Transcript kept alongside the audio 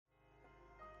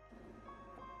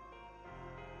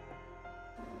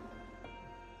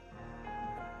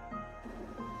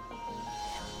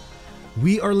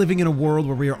We are living in a world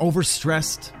where we are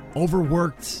overstressed,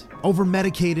 overworked,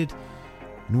 overmedicated,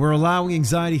 and we're allowing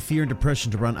anxiety, fear, and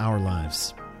depression to run our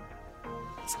lives.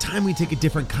 It's time we take a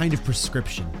different kind of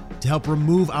prescription to help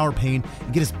remove our pain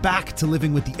and get us back to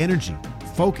living with the energy,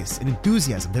 focus, and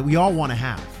enthusiasm that we all want to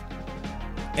have.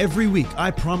 Every week,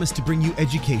 I promise to bring you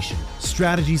education,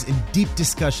 strategies, and deep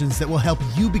discussions that will help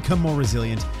you become more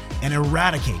resilient and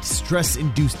eradicate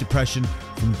stress-induced depression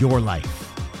from your life.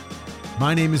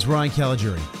 My name is Ryan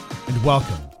Caligiuri, and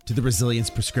welcome to the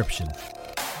Resilience Prescription.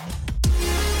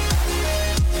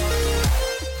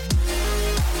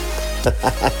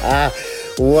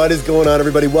 What is going on,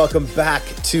 everybody? Welcome back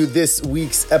to this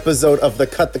week's episode of the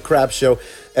Cut the Crap Show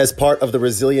as part of the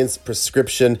Resilience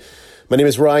Prescription. My name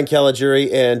is Ryan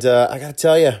Caligiuri, and I got to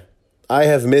tell you, I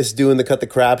have missed doing the Cut the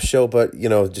Crap Show, but,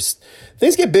 just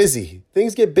things get busy.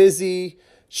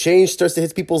 Change starts to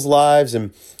hit people's lives,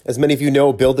 and as many of you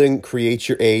know, building Create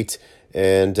Your 8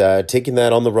 and taking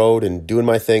that on the road and doing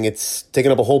my thing, it's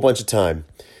taken up a whole bunch of time.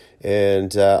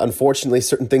 And unfortunately,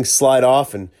 certain things slide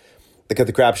off, and the Cut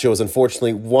the Crap Show is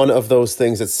unfortunately one of those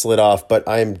things that slid off, but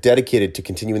I am dedicated to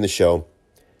continuing the show,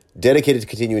 dedicated to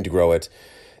continuing to grow it.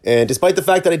 And despite the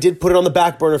fact that I did put it on the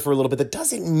back burner for a little bit, that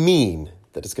doesn't mean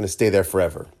that it's going to stay there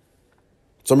forever.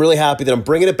 So I'm really happy that I'm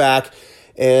bringing it back.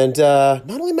 And not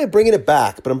only am I bringing it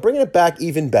back, but I'm bringing it back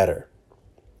even better.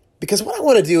 Because what I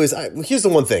want to do is, here's the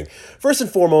one thing. First and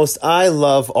foremost, I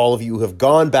love all of you who have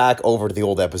gone back over to the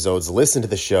old episodes, listened to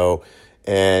the show,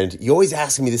 and you always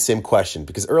ask me the same question.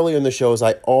 Because earlier in the shows,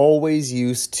 I always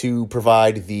used to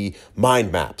provide the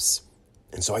mind maps.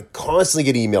 And so I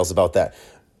constantly get emails about that.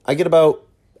 I get about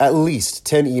at least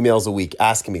 10 emails a week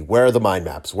asking me, where are the mind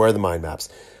maps? Where are the mind maps?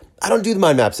 I don't do the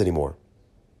mind maps anymore.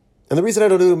 And the reason I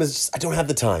don't do them is just I don't have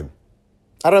the time.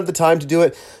 I don't have the time to do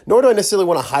it, nor do I necessarily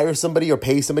want to hire somebody or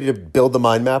pay somebody to build the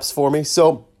mind maps for me.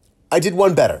 So I did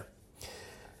one better.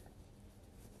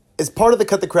 As part of the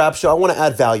Cut the Crap Show, I want to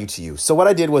add value to you. So what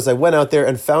I did was I went out there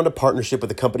and found a partnership with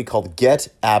a company called Get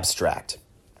Abstract.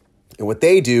 And what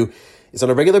they do is on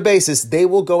a regular basis, they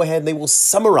will go ahead and they will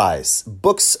summarize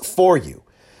books for you.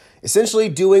 Essentially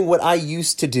doing what I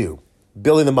used to do,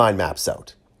 building the mind maps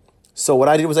out. So what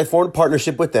I did was I formed a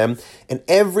partnership with them, and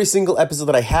every single episode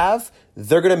that I have,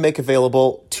 they're going to make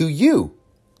available to you,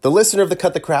 the listener of the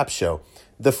Cut the Crap Show,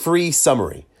 the free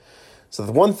summary. So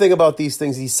the one thing about these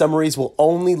things, these summaries will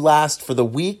only last for the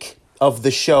week of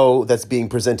the show that's being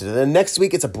presented. And then next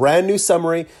week, it's a brand new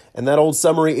summary, and that old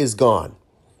summary is gone.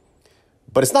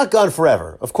 But it's not gone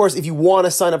forever. Of course, if you want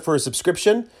to sign up for a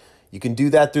subscription, you can do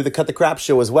that through the Cut the Crap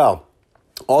Show as well.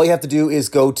 All you have to do is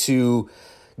go to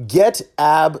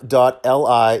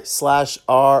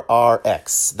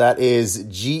getab.li/RRX. That is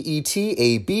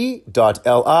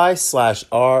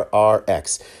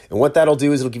getab.li/RRX. And what that'll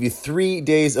do is it'll give you 3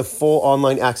 days of full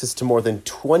online access to more than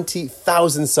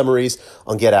 20,000 summaries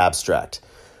on Get Abstract.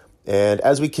 And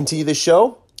as we continue the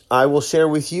show, I will share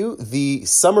with you the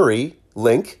summary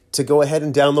link to go ahead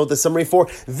and download the summary for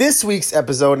this week's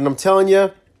episode. And I'm telling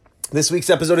you, this week's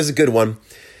episode is a good one.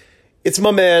 It's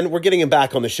my man, we're getting him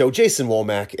back on the show, Jason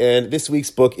Womack, and this week's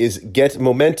book is Get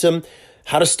Momentum,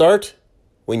 How to Start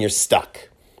When You're Stuck.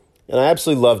 And I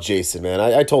absolutely love Jason, man.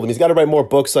 I told him he's got to write more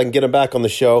books so I can get him back on the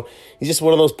show. He's just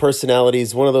one of those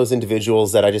personalities, one of those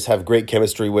individuals that I just have great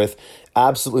chemistry with.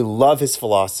 Absolutely love his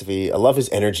philosophy. I love his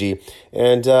energy.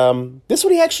 And this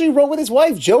one he actually wrote with his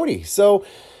wife, Jody. So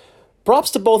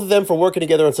props to both of them for working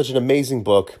together on such an amazing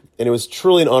book, and it was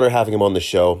truly an honor having him on the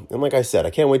show. And like I said, I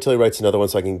can't wait till he writes another one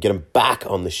so I can get him back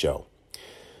on the show.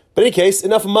 But in any case,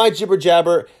 enough of my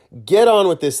jibber-jabber. Get on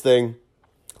with this thing.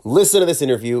 Listen to this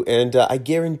interview, and I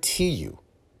guarantee you're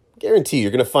going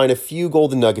to find a few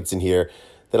golden nuggets in here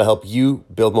that'll help you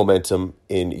build momentum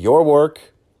in your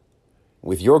work,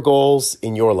 with your goals,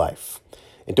 in your life.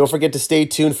 And don't forget to stay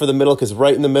tuned for the middle, because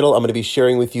right in the middle, I'm going to be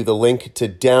sharing with you the link to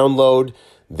download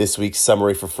this week's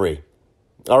summary for free.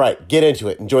 All right, get into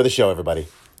it. Enjoy the show, everybody.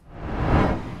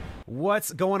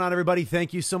 What's going on, everybody?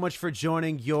 Thank you so much for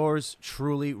joining yours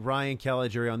truly, Ryan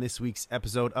Caligiuri, on this week's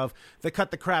episode of the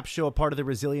Cut the Crap Show, a part of the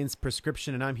Resilience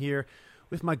Prescription. And I'm here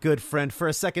with my good friend, for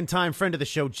a second time, friend of the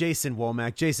show, Jason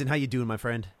Womack. Jason, how you doing, my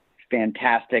friend?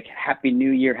 Fantastic. Happy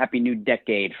New Year. Happy new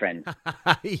decade, friend.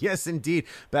 Yes, indeed.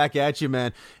 Back at you,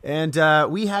 man. And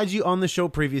we had you on the show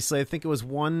previously. I think it was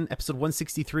episode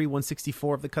 163,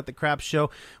 164 of the Cut the Crap Show.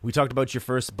 We talked about your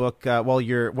first book, one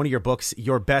of your books,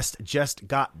 Your Best Just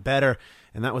Got Better.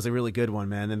 And that was a really good one,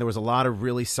 man. And there was a lot of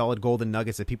really solid golden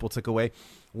nuggets that people took away.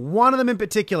 One of them in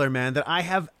particular, man, that I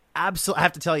have I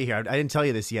have to tell you here. I didn't tell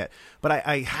you this yet, but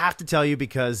I have to tell you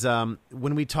because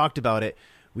when we talked about it,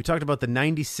 we talked about the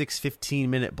 96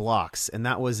 15-minute blocks, and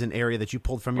that was an area that you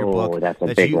pulled from your book. Oh, that's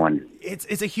a big one.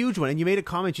 It's a huge one. And you made a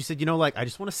comment. You said, I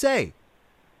just want to say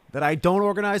that I don't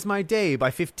organize my day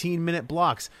by 15-minute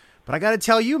blocks. But I got to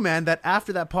tell you, man, that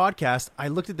after that podcast, I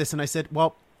looked at this and I said,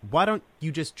 well, why don't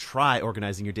you just try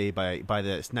organizing your day by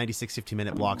the 96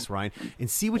 15-minute blocks, Ryan, and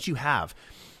see what you have.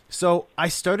 So I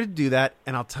started to do that,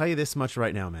 and I'll tell you this much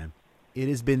right now, man. It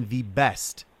has been the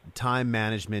best time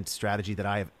management strategy that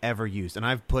I have ever used. And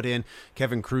I've put in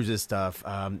Kevin Cruz's stuff,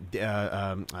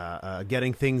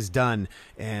 getting things done.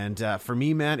 And for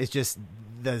me, man, it's just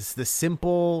the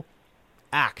simple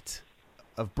act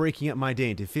of breaking up my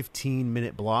day into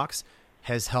 15-minute blocks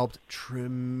has helped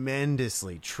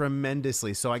tremendously.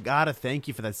 So I got to thank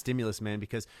you for that stimulus, man,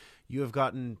 because you've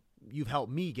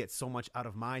helped me get so much out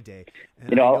of my day.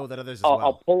 And I know that others as well.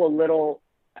 I'll pull a little,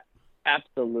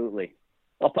 absolutely.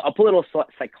 I'll put a little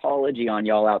psychology on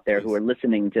y'all out there who are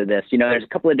listening to this. There's a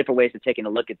couple of different ways of taking a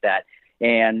look at that.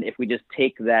 And if we just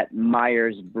take that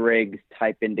Myers-Briggs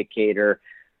type indicator,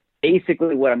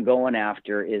 basically what I'm going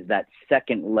after is that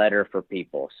second letter for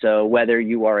people. So whether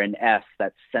you are an S,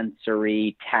 that's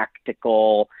sensory,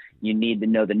 tactical, you need to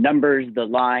know the numbers, the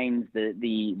lines,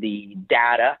 the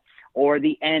data, or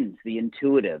the N's, the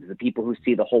intuitive, the people who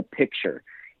see the whole picture.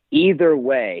 Either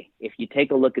way, if you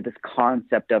take a look at this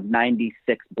concept of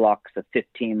 96 blocks of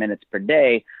 15 minutes per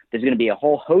day, there's going to be a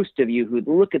whole host of you who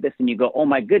look at this and you go, oh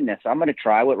my goodness, I'm going to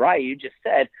try what Ryan, you just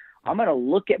said. I'm going to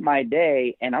look at my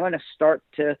day and I'm going to start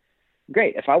to,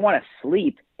 great, if I want to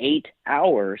sleep 8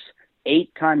 hours,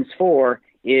 8 times 4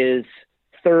 is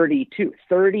 32.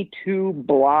 32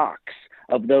 blocks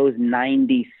of those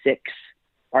 96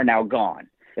 are now gone.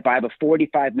 If I have a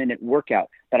 45-minute workout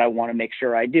that I want to make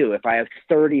sure I do, if I have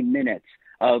 30 minutes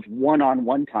of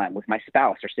one-on-one time with my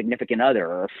spouse or significant other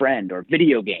or a friend or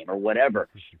video game or whatever,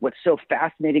 what's so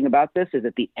fascinating about this is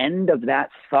at the end of that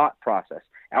thought process,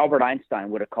 Albert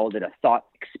Einstein would have called it a thought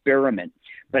experiment.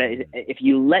 But if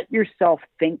you let yourself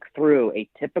think through a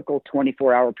typical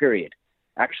 24-hour period,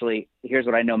 actually, here's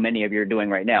what I know many of you are doing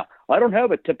right now. I don't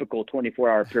have a typical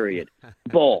 24-hour period.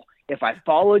 Bull. If I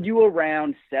followed you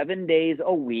around 7 days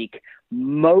a week,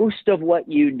 most of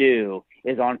what you do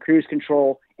is on cruise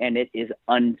control and it is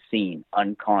unseen,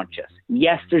 unconscious.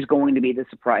 Yes, there's going to be the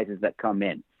surprises that come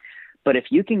in. But if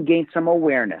you can gain some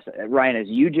awareness, Ryan, as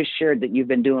you just shared that you've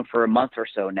been doing for a month or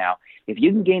so now, if you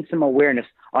can gain some awareness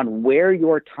on where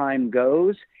your time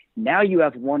goes, now you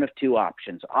have one of two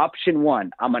options. Option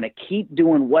one, I'm going to keep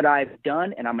doing what I've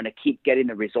done and I'm going to keep getting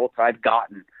the results I've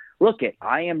gotten. Look,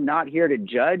 I am not here to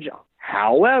judge.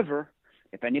 However,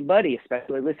 if anybody,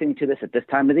 especially listening to this at this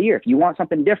time of the year, if you want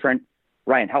something different,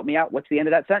 Ryan, help me out. What's the end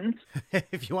of that sentence?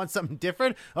 If you want something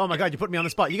different? Oh, my God, you put me on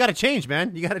the spot. You got to change,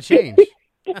 man. You got to change.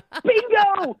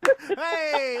 Bingo!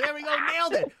 Hey, there we go.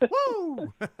 Nailed it.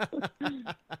 Woo!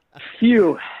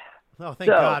 Phew. Oh, thank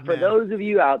God, for man. those of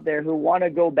you out there who want to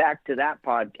go back to that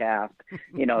podcast,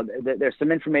 there's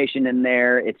some information in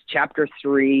there. It's chapter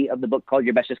 3 of the book called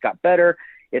Your Best Just Got Better.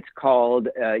 It's called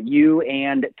You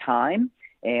and Time,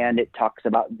 and it talks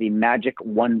about the magic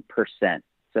 1%.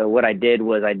 So what I did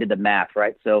was I did the math,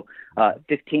 right? So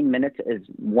 15 minutes is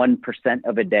 1%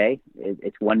 of a day.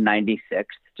 It's 1/96.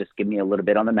 Just give me a little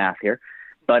bit on the math here.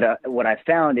 But what I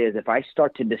found is if I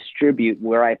start to distribute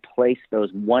where I place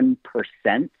those 1%,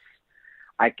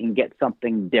 I can get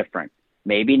something different.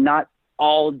 Maybe not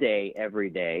all day, every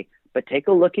day, but take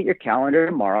a look at your calendar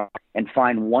tomorrow and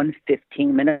find one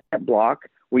 15-minute block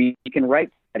where you can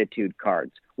write gratitude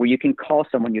cards, where you can call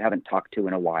someone you haven't talked to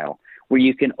in a while, where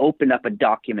you can open up a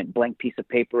document, blank piece of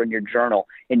paper in your journal,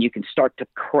 and you can start to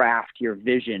craft your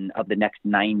vision of the next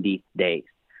 90 days.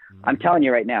 Mm-hmm. I'm telling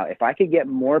you right now, if I could get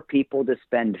more people to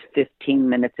spend 15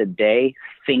 minutes a day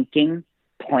thinking,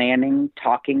 planning,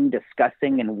 talking,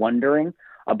 discussing, and wondering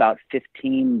about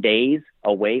 15 days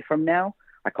away from now,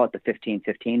 I call it the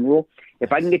 15-15 rule.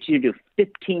 If I can get you to do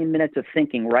 15 minutes of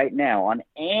thinking right now on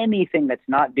anything that's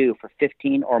not due for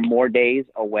 15 or more days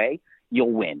away,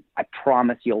 you'll win. I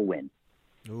promise you'll win.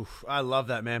 Oof, I love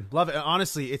that, man. Love it.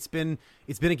 Honestly, it's been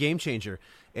a game changer.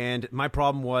 And my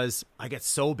problem was I get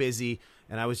so busy,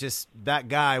 and I was just that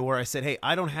guy where I said, hey,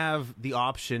 I don't have the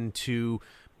option to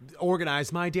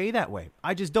organize my day that way.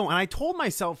 I just don't. And I told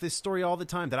myself this story all the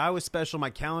time, that I was special.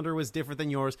 My calendar was different than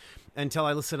yours, until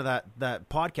I listened to that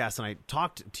podcast and I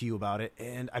talked to you about it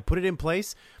and I put it in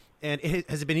place. And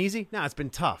has it been easy? No, it's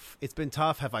been tough. It's been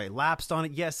tough. Have I lapsed on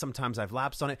it? Yes, sometimes I've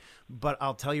lapsed on it. But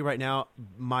I'll tell you right now,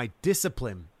 my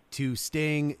discipline to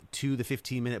staying to the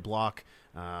 15-minute block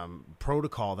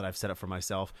protocol that I've set up for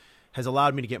myself has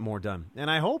allowed me to get more done. And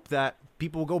I hope that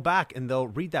people will go back and they'll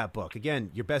read that book.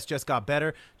 Again, Your Best Just Got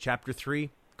Better, chapter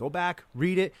 3. Go back,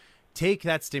 read it, take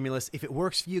that stimulus. If it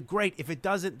works for you, great. If it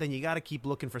doesn't, then you got to keep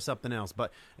looking for something else.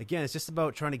 But again, it's just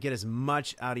about trying to get as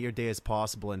much out of your day as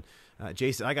possible. And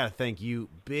Jason, I got to thank you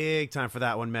big time for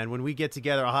that one, man. When we get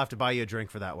together, I'll have to buy you a drink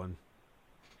for that one.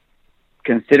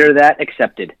 Consider that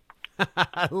accepted.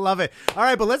 I love it. All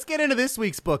right, but let's get into this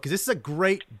week's book, because this is a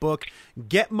great book.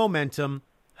 Get Momentum,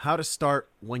 How to Start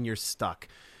When You're Stuck.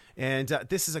 And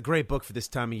this is a great book for this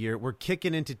time of year. We're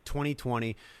kicking into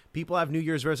 2020. People have New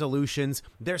Year's resolutions.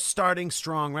 They're starting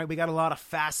strong, right? We got a lot of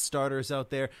fast starters out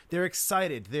there. They're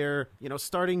excited. They're,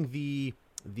 starting the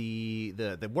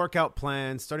workout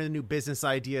plan, starting the new business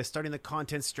idea, starting the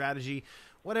content strategy.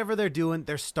 Whatever they're doing,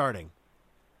 they're starting.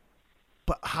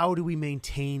 But how do we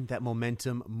maintain that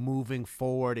momentum moving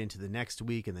forward into the next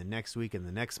week and the next week and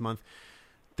the next month?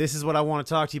 This is what I want to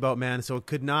talk to you about, man. So it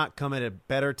could not come at a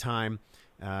better time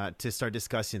to start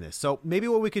discussing this. So maybe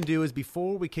what we can do is,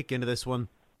 before we kick into this one,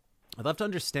 I'd love to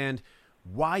understand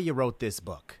why you wrote this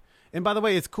book. And by the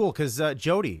way, it's cool because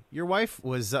Jody, your wife,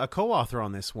 was a co-author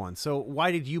on this one. So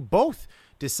why did you both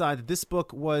decide that this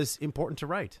book was important to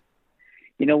write?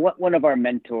 One of our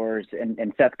mentors,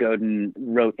 and Seth Godin,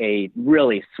 wrote a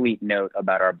really sweet note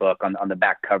about our book on the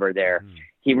back cover there.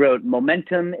 He wrote,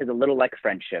 "Momentum is a little like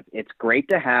friendship. It's great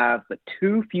to have, but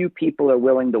too few people are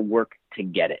willing to work to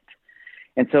get it."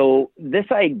 And so this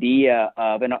idea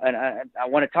of, and I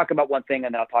want to talk about one thing,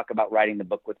 and then I'll talk about writing the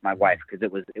book with my wife, because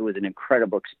it was an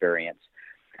incredible experience.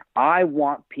 I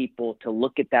want people to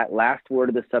look at that last word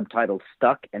of the subtitle,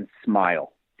 stuck, and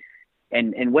smile.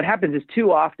 And what happens is,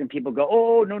 too often people go,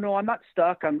 "Oh, no, I'm not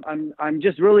stuck. I'm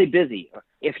just really busy."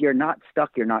 If you're not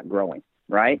stuck, you're not growing,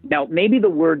 right? Now, maybe the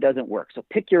word doesn't work. So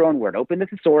pick your own word. Open the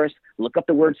thesaurus, look up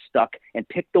the word stuck, and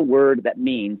pick the word that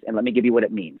means, and let me give you what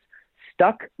it means.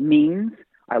 Stuck means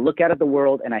I look out at the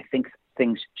world and I think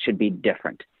things should be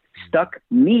different. Stuck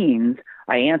means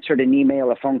I answered an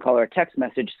email, a phone call, or a text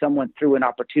message. Someone threw an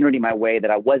opportunity my way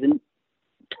that I wasn't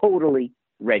totally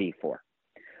ready for.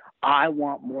 I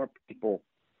want more people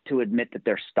to admit that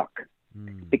they're stuck.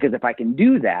 Because if I can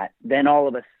do that, then all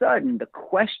of a sudden the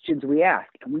questions we ask,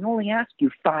 and we only ask you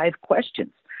 5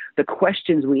 questions, the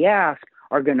questions we ask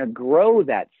are going to grow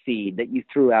that seed that you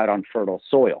threw out on fertile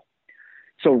soil.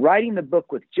 So writing the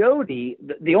book with Jody,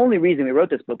 the only reason we wrote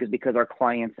this book is because our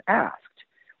clients asked.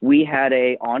 We had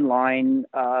a online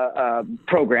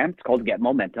program. It's called Get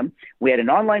Momentum. We had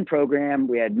an online program.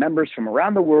 We had members from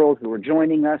around the world who were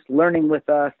joining us, learning with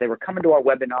us. They were coming to our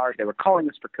webinars. They were calling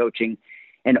us for coaching.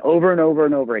 And over and over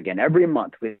and over again, every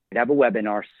month we'd have a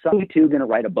webinar. So you two going to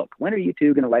write a book? When are you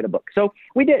two going to write a book? So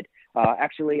we did.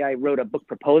 Actually, I wrote a book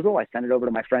proposal. I sent it over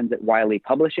to my friends at Wiley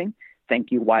Publishing.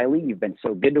 Thank you, Wiley. You've been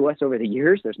so good to us over the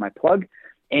years. There's my plug.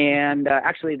 And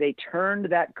actually, they turned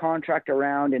that contract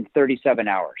around in 37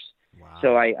 hours. Wow.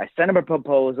 So I sent them a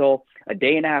proposal. A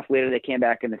day and a half later, they came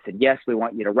back and they said, "Yes, we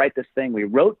want you to write this thing." We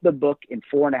wrote the book in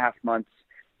 4.5 months,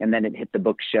 and then it hit the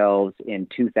bookshelves in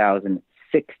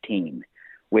 2016,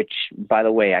 which, by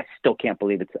the way, I still can't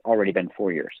believe it's already been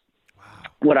 4 years. Wow.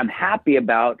 What I'm happy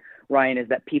about, Ryan, is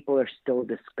that people are still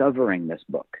discovering this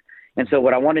book. And so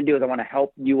what I want to do is I want to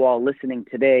help you all listening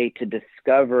today to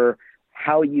discover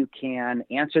how you can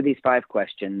answer these 5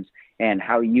 questions and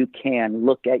how you can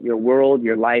look at your world,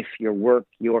 your life, your work,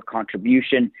 your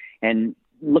contribution, and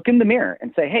look in the mirror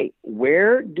and say, "Hey,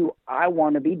 where do I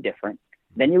want to be different?"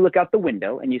 Then you look out the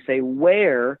window and you say,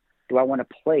 "Where do I want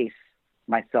to place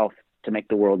myself to make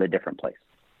the world a different place?"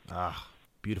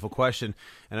 Beautiful question.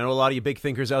 And I know a lot of you big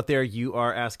thinkers out there, you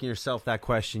are asking yourself that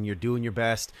question. You're doing your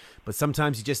best, but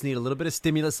sometimes you just need a little bit of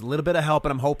stimulus, a little bit of help.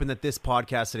 And I'm hoping that this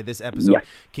podcast today, this episode,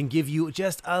 can give you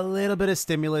just a little bit of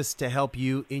stimulus to help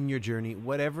you in your journey,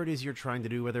 whatever it is you're trying to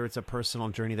do, whether it's a personal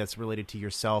journey that's related to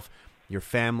yourself, your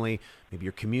family, maybe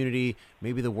your community,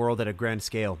 maybe the world at a grand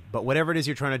scale. But whatever it is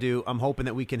you're trying to do, I'm hoping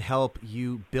that we can help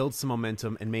you build some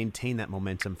momentum and maintain that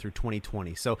momentum through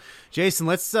 2020. So, Jason,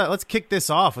 let's kick this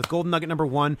off with golden nugget number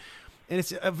 1. And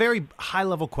it's a very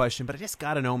high-level question, but I just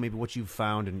got to know maybe what you've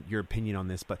found and your opinion on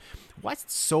this. But why is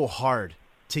it so hard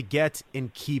to get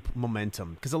and keep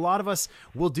momentum? Because a lot of us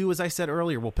will do, as I said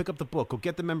earlier, we'll pick up the book, we'll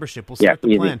get the membership, we'll start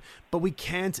the plan, but we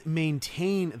can't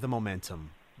maintain the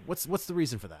momentum. What's the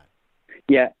reason for that?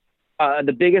 Yeah.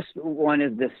 The biggest one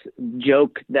is this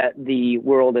joke that the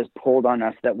world has pulled on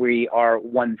us, that we are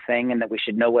one thing and that we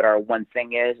should know what our one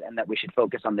thing is and that we should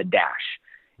focus on the dash.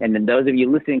 And then those of you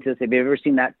listening to this, have you ever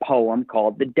seen that poem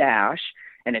called The Dash?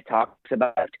 And it talks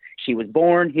about she was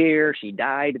born here, she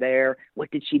died there.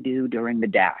 What did she do during the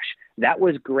dash? That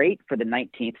was great for the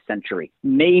 19th century,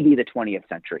 maybe the 20th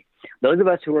century. Those of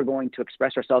us who are going to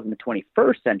express ourselves in the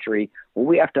 21st century, what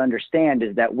we have to understand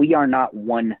is that we are not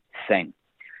one thing.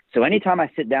 So anytime I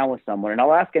sit down with someone, and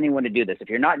I'll ask anyone to do this, if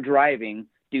you're not driving,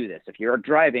 do this. If you're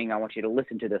driving, I want you to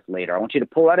listen to this later. I want you to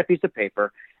pull out a piece of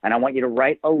paper, and I want you to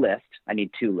write a list. I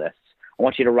need 2 lists. I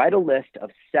want you to write a list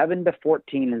of 7 to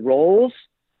 14 roles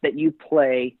that you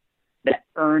play that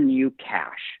earn you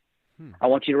cash. I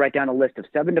want you to write down a list of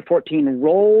 7 to 14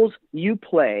 roles you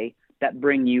play that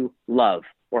bring you love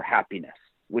or happiness,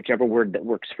 whichever word that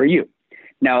works for you.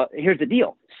 Now, here's the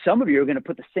deal. Some of you are going to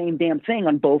put the same damn thing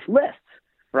on both lists,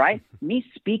 right? Me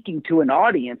speaking to an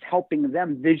audience, helping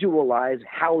them visualize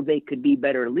how they could be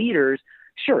better leaders.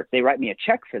 Sure, they write me a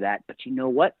check for that, but you know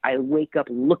what? I wake up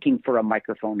looking for a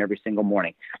microphone every single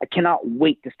morning. I cannot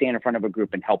wait to stand in front of a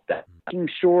group and help them. Making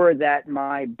sure that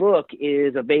my book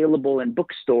is available in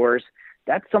bookstores,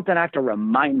 that's something I have to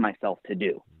remind myself to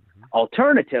do.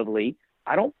 Alternatively,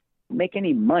 I don't make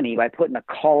any money by putting a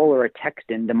call or a text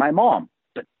into my mom,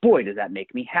 but boy, does that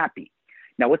make me happy.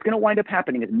 Now, what's going to wind up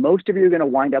happening is most of you are going to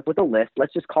wind up with a list.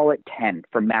 Let's just call it 10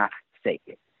 for math's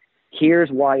sake.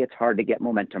 Here's why it's hard to get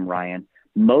momentum, Ryan.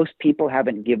 Most people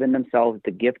haven't given themselves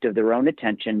the gift of their own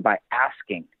attention by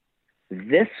asking,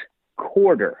 this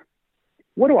quarter,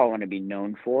 what do I want to be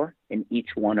known for in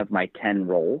each one of my 10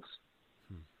 roles?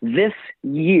 This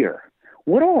year,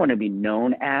 what do I want to be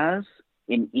known as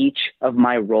in each of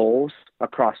my roles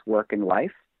across work and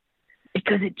life?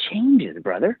 Because it changes,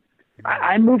 brother.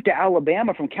 I moved to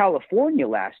Alabama from California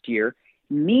last year.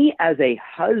 Me as a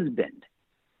husband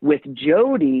with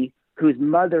Jody, whose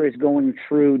mother is going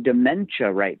through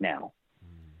dementia right now,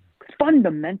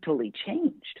 fundamentally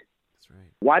changed. That's right.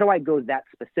 Why do I go that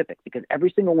specific? Because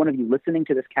every single one of you listening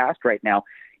to this cast right now,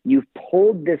 you've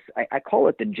pulled this, I call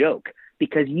it the joke,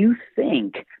 because you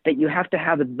think that you have to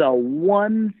have the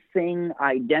one thing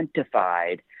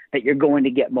identified that you're going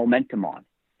to get momentum on.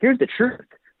 Here's the truth.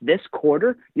 This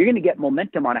quarter, you're going to get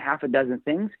momentum on a half a dozen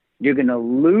things. You're going to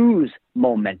lose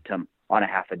momentum on a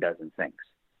half a dozen things.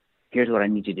 Here's what I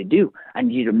need you to do. I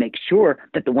need you to make sure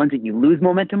that the ones that you lose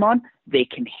momentum on, they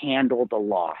can handle the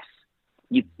loss.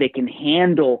 They can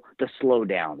handle the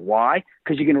slowdown. Why?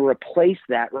 Because you're going to replace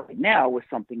that right now with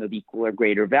something of equal or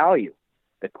greater value.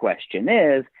 The question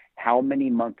is, how many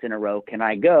months in a row can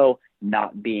I go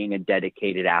not being a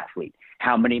dedicated athlete?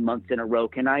 How many months in a row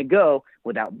can I go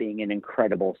without being an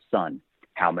incredible son?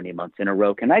 How many months in a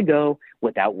row can I go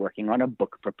without working on a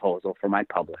book proposal for my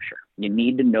publisher? You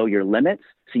need to know your limits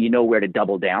so you know where to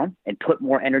double down and put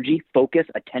more energy, focus,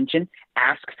 attention,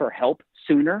 ask for help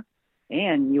sooner.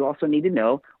 And you also need to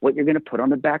know what you're going to put on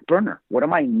the back burner. What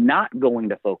am I not going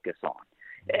to focus on?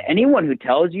 Anyone who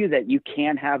tells you that you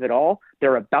can't have it all,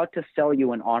 they're about to sell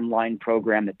you an online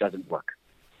program that doesn't work.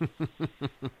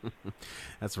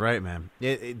 That's right, man.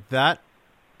 That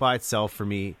by itself for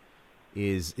me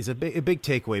is a big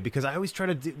takeaway, because I always try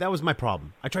to do, that was my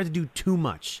problem. I tried to do too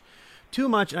much,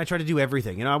 and I tried to do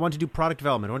everything. You know, I wanted to do product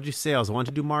development, I wanted to do sales, I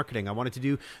wanted to do marketing, I wanted to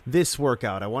do this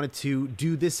workout, I wanted to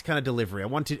do this kind of delivery, I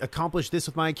wanted to accomplish this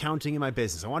with my accounting and my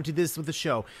business, I wanted to do this with the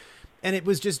show, and it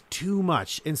was just too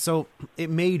much. And so it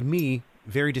made me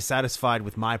very dissatisfied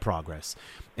with my progress.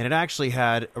 And it actually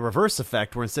had a reverse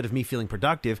effect where instead of me feeling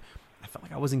productive, I felt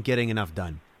like I wasn't getting enough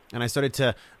done. And I started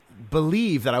to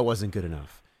believe that I wasn't good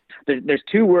enough. There's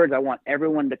 2 words I want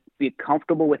everyone to be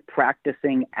comfortable with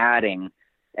practicing adding.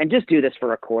 And just do this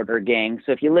for a quarter, gang.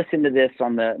 So if you listen to this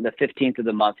on the 15th of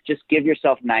the month, just give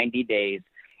yourself 90 days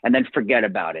and then forget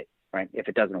about it, right, if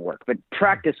it doesn't work. But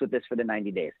practice with this for the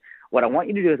 90 days. What I want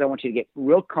you to do is I want you to get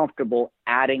real comfortable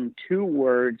adding 2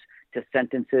 words to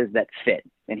sentences that fit.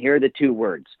 And here are the 2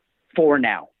 words: for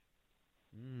now.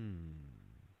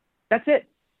 That's it.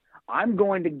 I'm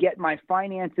going to get my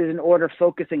finances in order,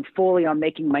 focusing fully on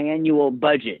making my annual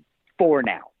budget for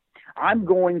now. I'm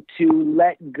going to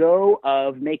let go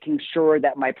of making sure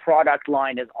that my product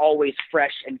line is always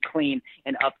fresh and clean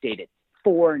and updated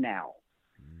for now.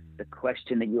 The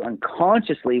question that you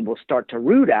unconsciously will start to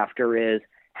root after is,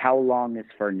 how long is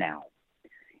for now?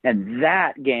 And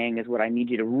that, gang, is what I need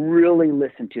you to really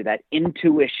listen to, that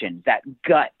intuition, that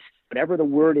gut, whatever the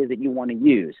word is that you want to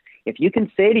use. If you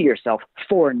can say to yourself,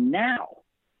 for now,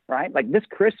 right? Like this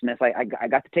Christmas, I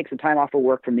got to take some time off of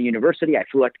work from the university. I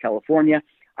flew out to California.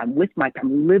 I'm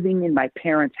living in my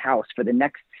parents' house for the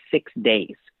next 6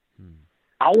 days.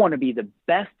 I want to be the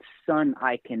best son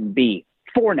I can be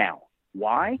for now.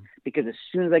 Why? Because as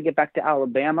soon as I get back to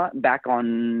Alabama, back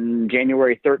on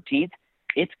January 13th,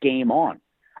 it's game on.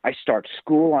 I start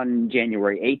school on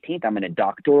January 18th. I'm in a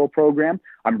doctoral program.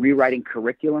 I'm rewriting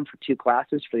curriculum for 2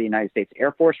 classes for the United States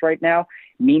Air Force right now.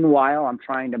 Meanwhile, I'm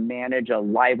trying to manage a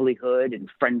livelihood and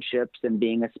friendships and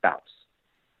being a spouse.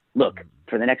 Look,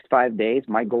 for the next 5 days,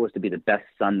 my goal is to be the best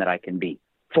son that I can be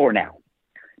for now.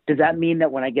 Does that mean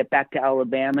that when I get back to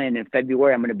Alabama and in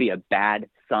February, I'm going to be a bad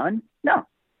son? No.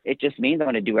 It just means I'm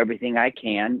going to do everything I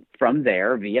can from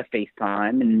there via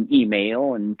FaceTime and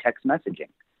email and text messaging.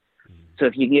 So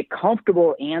if you get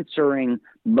comfortable answering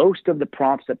most of the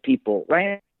prompts that people,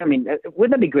 right? I mean,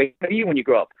 wouldn't that be great for you when you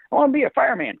grow up? I want to be a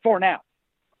fireman for now.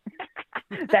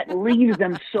 That leaves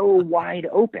them so wide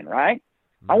open, right?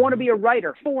 I want to be a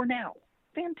writer for now.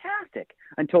 Fantastic.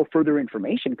 Until further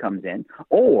information comes in,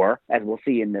 or as we'll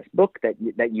see in this book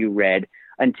that you read,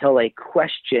 until a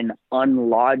question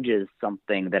unlodges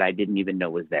something that I didn't even know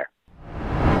was there.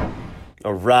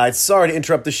 All right. Sorry to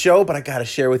interrupt the show, but I got to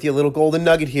share with you a little golden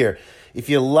nugget here. If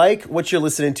you like what you're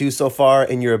listening to so far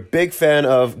and you're a big fan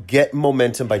of Get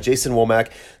Momentum by Jason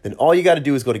Womack, then all you got to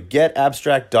do is go to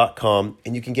getabstract.com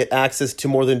and you can get access to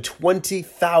more than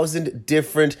 20,000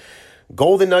 different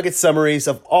golden nugget summaries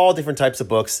of all different types of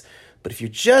books. But if you're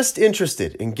just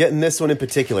interested in getting this one in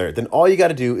particular, then all you got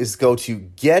to do is go to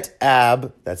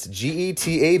getab, that's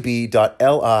getab.li,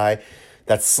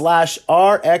 that's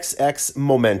 /RXX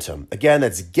Momentum. Again,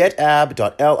 that's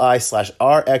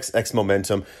getab.li/RXX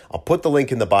Momentum. I'll put the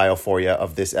link in the bio for you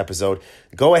of this episode.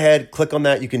 Go ahead, click on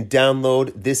that. You can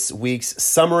download this week's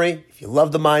summary. If you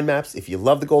love the mind maps, if you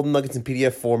love the golden nuggets in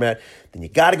PDF format, then you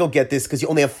got to go get this because you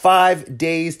only have 5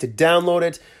 days to download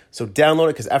it. So download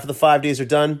it because after the 5 days are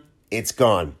done, it's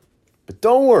gone. But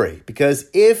don't worry, because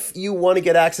if you want to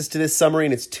get access to this summary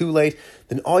and it's too late,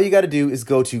 then all you got to do is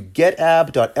go to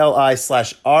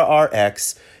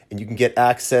getab.li/RRX and you can get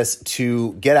access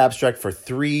to Get Abstract for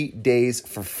 3 days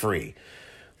for free.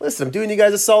 Listen, I'm doing you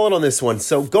guys a solid on this one.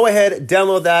 So go ahead,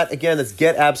 download that. Again, that's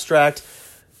Get Abstract.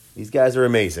 These guys are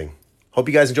amazing. Hope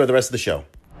you guys enjoy the rest of the show.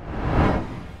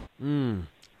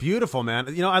 Beautiful, man.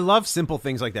 You know, I love simple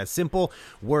things like that. Simple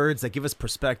words that give us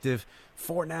perspective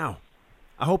for now.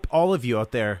 I hope all of you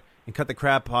out there in Cut the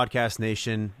Crap Podcast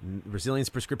Nation, Resilience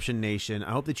Prescription Nation,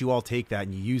 I hope that you all take that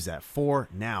and you use that for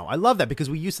now. I love that because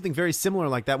we use something very similar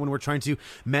like that when we're trying to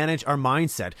manage our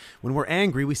mindset. When we're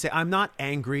angry, we say, I'm not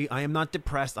angry. I am not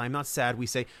depressed. I am not sad. We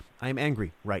say, I am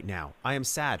angry right now. I am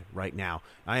sad right now.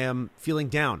 I am feeling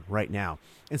down right now.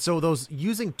 And so those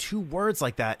using 2 words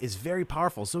like that is very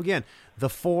powerful. So again, the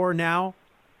for now,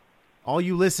 all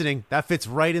you listening, that fits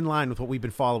right in line with what we've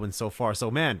been following so far. So,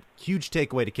 man, huge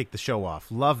takeaway to kick the show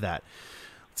off. Love that.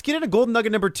 Let's get into golden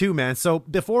nugget number 2, man. So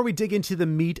before we dig into the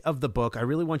meat of the book, I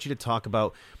really want you to talk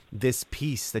about this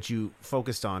piece that you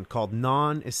focused on called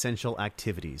non-essential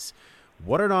activities.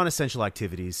 What are non-essential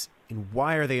activities and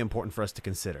why are they important for us to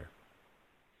consider?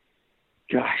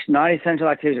 Gosh, non-essential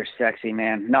activities are sexy,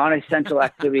 man. Non-essential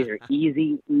activities are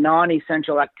easy.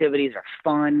 Non-essential activities are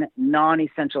fun.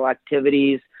 Non-essential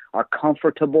activities are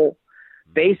comfortable.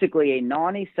 Basically, a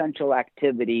non-essential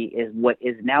activity is what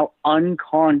is now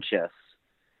unconscious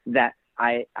that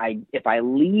if I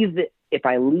leave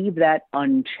that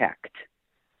unchecked,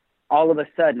 all of a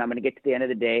sudden I'm going to get to the end of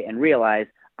the day and realize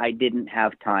I didn't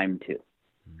have time to.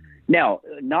 Now,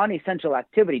 non-essential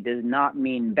activity does not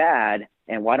mean bad,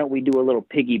 and why don't we do a little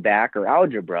piggyback or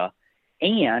algebra?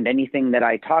 And anything that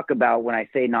I talk about when I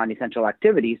say non-essential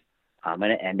activities, I'm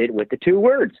going to end it with the 2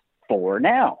 words, for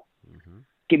now.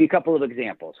 Give you a couple of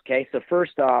examples, okay? So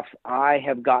first off, I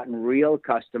have gotten real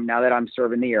accustomed, now that I'm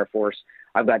serving the Air Force,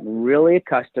 I've gotten really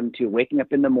accustomed to waking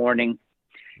up in the morning.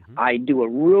 I do a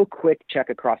real quick check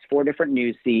across 4 different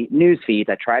news feeds.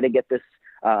 I try to get this,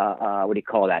 a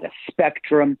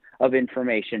spectrum of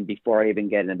information before I even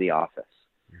get into the office.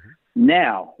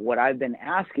 Now, what I've been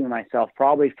asking myself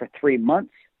probably for 3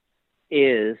 months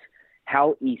is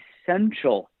how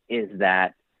essential is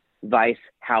that, vice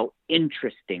how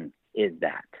interesting is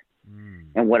that?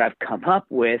 And what I've come up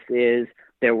with is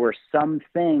there were some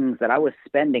things that I was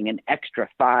spending an extra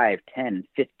 5, 10,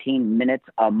 15 minutes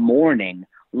a morning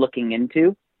looking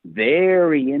into.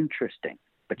 Very interesting.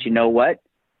 But you know what?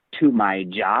 To my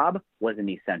job, wasn't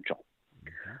essential.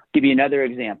 Give you another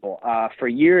example. For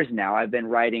years now, I've been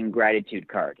writing gratitude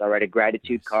cards. I write a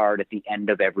gratitude card at the end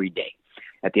of every day.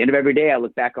 At the end of every day, I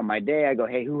look back on my day. I go,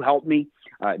 hey, who helped me?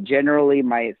 Generally,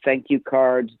 my thank you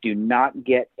cards do not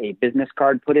get a business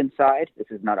card put inside. This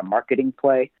is not a marketing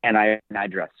play. And I have an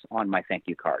address on my thank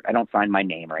you card. I don't sign my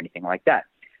name or anything like that.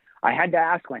 I had to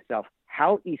ask myself,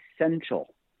 how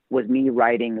essential was me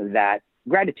writing that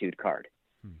gratitude card?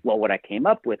 Well, what I came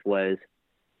up with was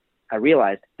I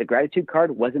realized the gratitude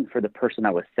card wasn't for the person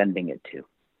I was sending it to.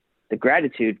 The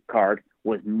gratitude card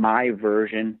was my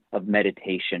version of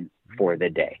meditation for the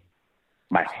day.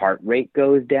 My heart rate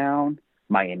goes down.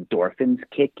 My endorphins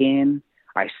kick in.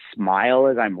 I smile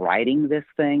as I'm writing this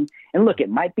thing. And look, it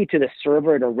might be to the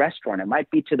server at a restaurant. It might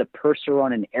be to the purser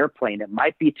on an airplane. It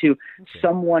might be to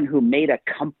someone who made a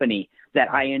company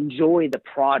that I enjoy the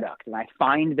product, and I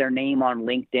find their name on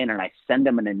LinkedIn and I send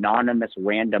them an anonymous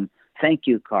random thank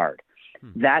you card.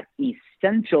 That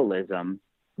essentialism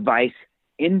vice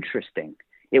interesting.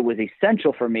 It was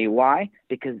essential for me. Why?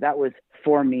 Because that was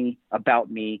for me, about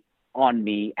me, on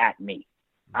me, at me.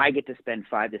 I get to spend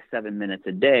 5 to 7 minutes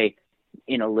a day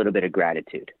in a little bit of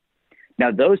gratitude.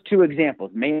 Now, those two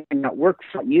examples may not work.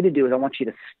 For you to do is I want you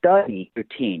to study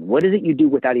routine. What is it you do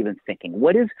without even thinking?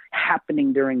 What is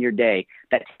happening during your day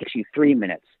that takes you 3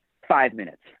 minutes, 5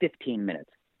 minutes, 15 minutes,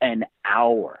 an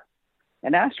hour?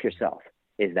 And ask yourself,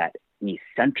 is that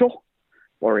essential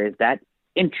or is that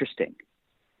interesting?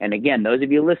 And again, those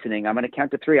of you listening, I'm going to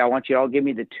count to 3. I want you to all give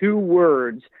me the 2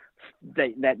 words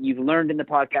that you've learned in the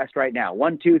podcast right now.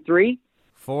 1, 2, 3.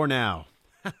 For now.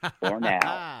 For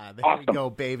now. There Awesome. we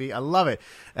go, baby. I love it.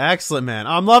 Excellent, man.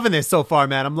 I'm loving this so far,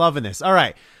 man. I'm loving this. All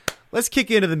right. Let's kick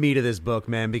into the meat of this book,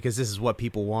 man, because this is what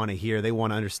people want to hear. They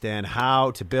want to understand how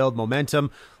to build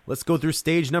momentum. Let's go through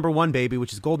stage number 1, baby,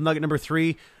 which is golden nugget number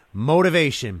 3,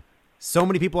 motivation. So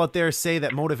many people out there say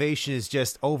that motivation is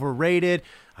just overrated.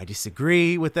 I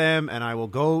disagree with them, and I will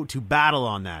go to battle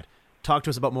on that. Talk to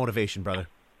us about motivation, brother.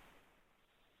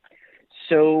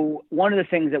 So one of the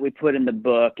things that we put in the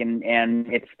book, and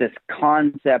it's this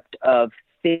concept of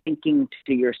thinking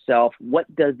to yourself,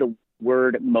 what does the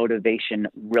word motivation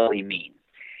really mean?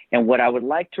 And what I would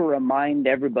like to remind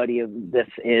everybody of this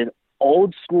is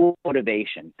old school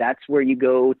motivation. That's where you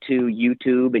go to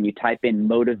YouTube and you type in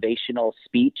motivational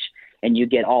speech, and you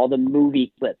get all the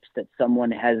movie clips that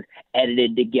someone has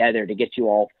edited together to get you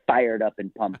all fired up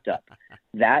and pumped up.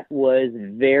 That was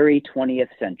very 20th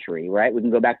century, right? We can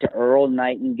go back to Earl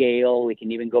Nightingale. We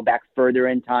can even go back further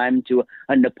in time to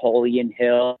a Napoleon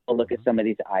Hill. Look at some of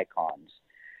these icons.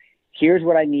 Here's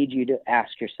what I need you to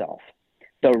ask yourself.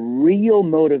 The real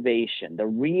motivation, the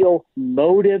real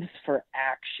motives for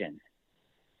action,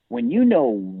 when you know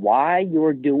why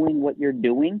you're doing what you're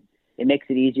doing, it makes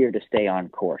it easier to stay on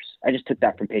course. I just took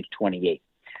that from page 28.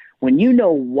 When you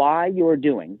know why you're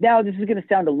doing, now this is going to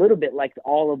sound a little bit like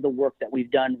all of the work that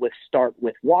we've done with Start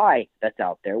With Why that's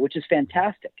out there, which is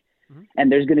fantastic. Mm-hmm.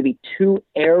 And there's going to be 2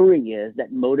 areas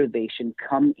that motivation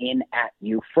come in at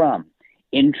you from,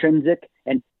 intrinsic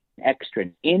and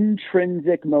extrinsic.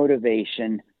 Intrinsic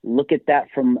motivation, look at that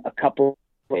from a couple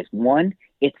of ways. One,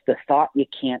 it's the thought you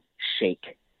can't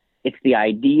shake. It's the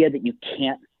idea that you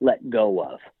can't let go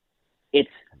of. It's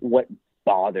what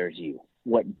bothers you,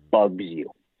 what bugs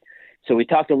you. So we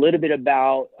talked a little bit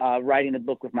about writing the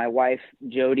book with my wife,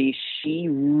 Jody. She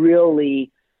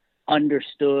really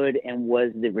understood and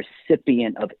was the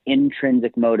recipient of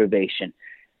intrinsic motivation.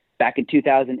 Back in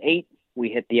 2008, we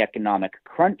hit the economic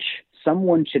crunch.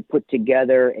 Someone should put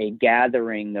together a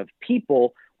gathering of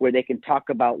people where they can talk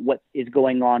about what is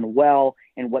going on well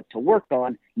and what to work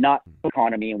on, not the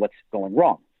economy and what's going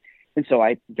wrong. And so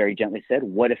I very gently said,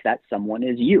 what if that someone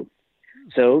is you?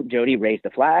 So Jody raised the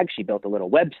flag. She built a little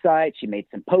website. She made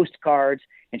some postcards,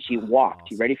 and she walked. Awesome.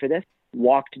 You ready for this?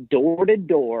 Walked door to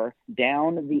door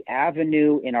down the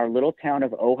avenue in our little town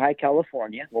of Ojai,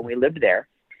 California, when we lived there.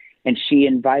 And she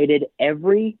invited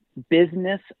every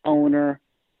business owner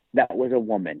that was a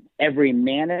woman, every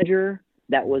manager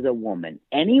that was a woman,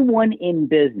 anyone in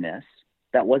business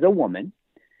that was a woman,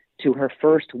 to her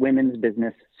first women's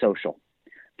business social.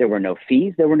 There were no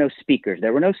fees. There were no speakers.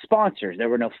 There were no sponsors. There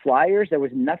were no flyers. There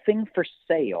was nothing for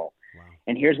sale. Wow.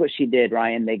 And here's what she did,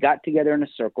 Ryan. They got together in a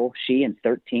circle, she and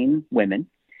 13 women.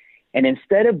 And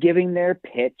instead of giving their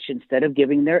pitch, instead of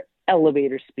giving their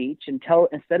elevator speech,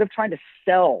 instead of trying to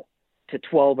sell to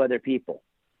 12 other people,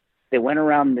 they went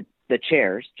around the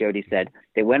chairs, Jody said.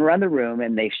 They went around the room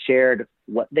and they shared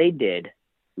what they did,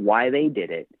 why they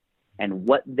did it, and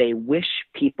what they wish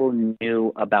people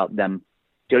knew about them.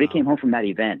 Jody came home from that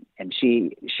event, and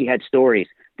she had stories.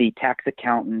 The tax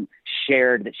accountant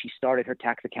shared that she started her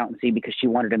tax accountancy because she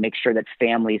wanted to make sure that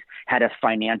families had a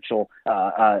financial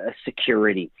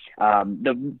security.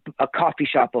 A coffee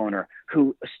shop owner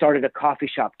who started a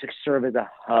coffee shop to serve as a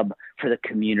hub for the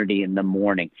community in the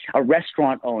morning. A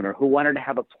restaurant owner who wanted to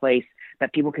have a place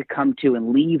that people could come to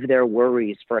and leave their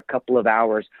worries for a couple of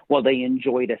hours while they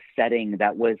enjoyed a setting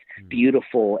that was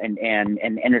beautiful and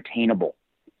entertainable.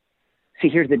 See,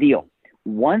 here's the deal.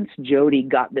 Once Jody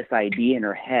got this idea in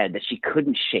her head that she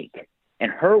couldn't shake,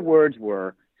 and her words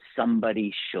were,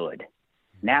 somebody should.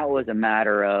 Now it was a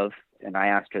matter of, and I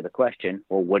asked her the question,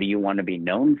 well, what do you want to be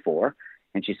known for?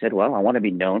 And she said, well, I want to be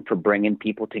known for bringing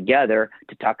people together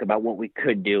to talk about what we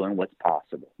could do and what's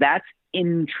possible. That's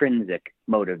intrinsic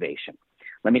motivation.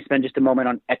 Let me spend just a moment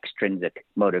on extrinsic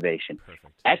motivation. Perfect.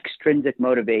 Extrinsic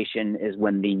motivation is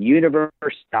when the universe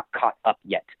is not caught up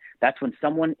yet. That's when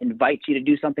someone invites you to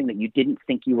do something that you didn't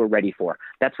think you were ready for.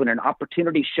 That's when an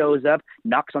opportunity shows up,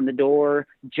 knocks on the door,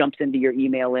 jumps into your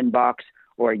email inbox,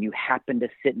 or you happen to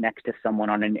sit next to someone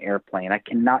on an airplane. I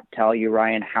cannot tell you,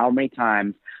 Ryan, how many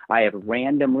times I have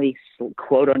randomly,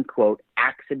 quote unquote,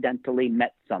 accidentally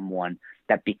met someone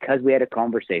that because we had a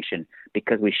conversation,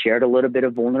 because we shared a little bit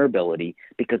of vulnerability,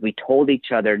 because we told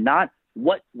each other not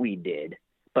what we did,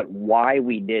 but why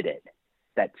we did it,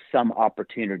 that some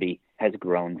opportunity has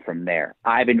grown from there.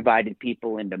 I've invited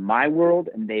people into my world,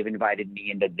 and they've invited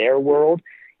me into their world,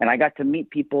 and I got to meet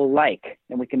people alike,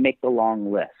 and we can make the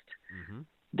long list. Mm-hmm.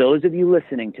 Those of you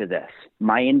listening to this,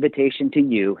 my invitation to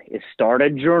you is start a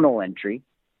journal entry,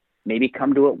 maybe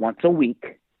come to it once a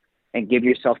week, and give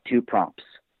yourself 2 prompts.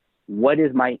 What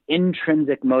is my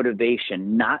intrinsic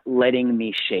motivation not letting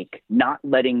me shake, not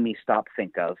letting me stop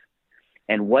think of?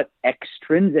 And what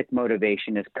extrinsic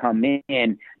motivation has come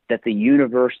in that the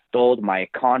universe told my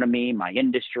economy, my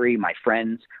industry, my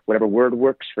friends, whatever word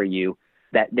works for you,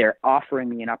 that they're offering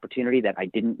me an opportunity that I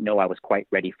didn't know I was quite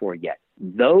ready for yet.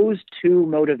 Those 2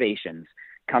 motivations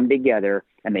come together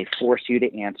and they force you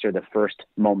to answer the first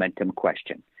momentum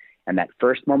question. And that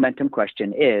first momentum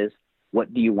question is,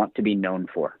 what do you want to be known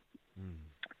for?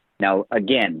 Now,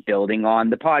 again, building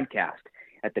on the podcast,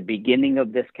 at the beginning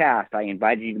of this cast, I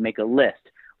invited you to make a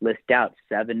list out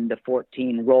 7 to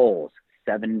 14 roles,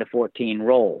 7 to 14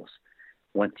 roles.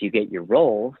 Once you get your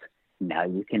roles, now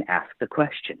you can ask the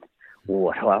question,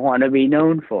 what do I want to be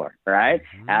known for, right?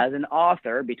 Mm-hmm. As an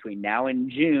author, between now and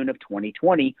June of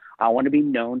 2020, I want to be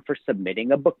known for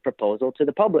submitting a book proposal to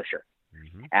the publisher.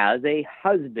 Mm-hmm. As a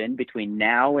husband, between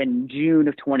now and June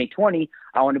of 2020,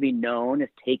 I want to be known as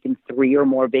taking 3 or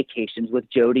more vacations with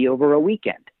Jody over a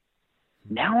weekend.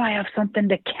 Now I have something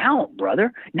to count,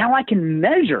 brother. Now I can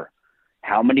measure.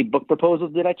 How many book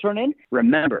proposals did I turn in?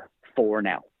 Remember, 4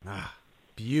 now.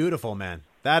 Beautiful, man.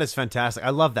 That is fantastic. I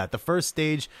love that. The first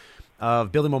stage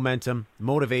of building momentum,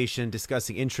 motivation,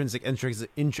 discussing extrinsic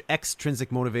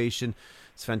motivation.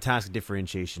 It's fantastic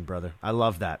differentiation, brother. I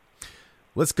love that.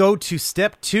 Let's go to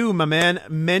step 2, my man,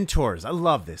 mentors. I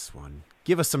love this one.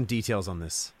 Give us some details on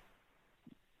this.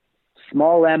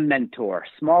 Small M mentor.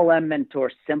 Small M mentor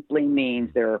simply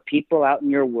means there are people out in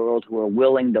your world who are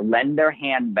willing to lend their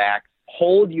hand back,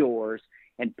 hold yours,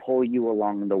 and pull you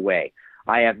along the way.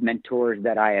 I have mentors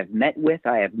that I have met with.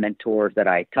 I have mentors that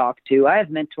I talk to. I have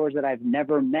mentors that I've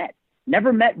never met.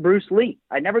 Never met Bruce Lee.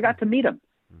 I never got to meet him.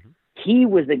 Mm-hmm. He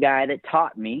was the guy that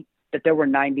taught me that there were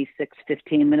 96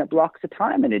 15-minute blocks of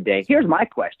time in a day. Here's my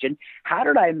question. How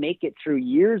did I make it through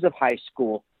years of high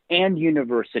school and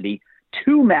university,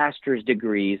 2 master's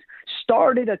degrees,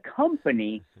 started a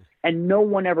company, and no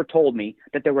one ever told me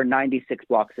that there were 96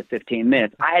 blocks of 15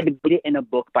 minutes? I had to get it in a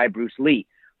book by Bruce Lee.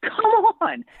 Come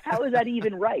on. How is that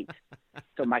even right?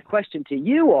 So my question to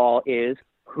you all is,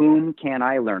 whom can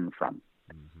I learn from?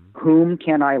 Mm-hmm. Whom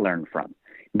can I learn from?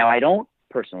 Now, I don't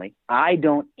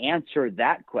answer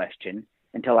that question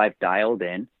until I've dialed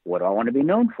in, what do I want to be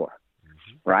known for?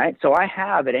 Mm-hmm. Right? So I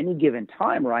have, at any given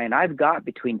time, Ryan, I've got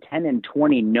between 10 and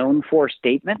 20 known for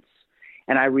statements,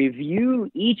 and I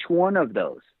review each one of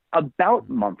those about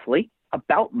monthly,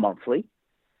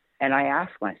 and I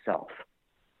ask myself,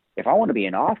 if I want to be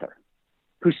an author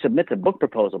who submits a book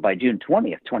proposal by June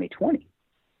 20th, 2020,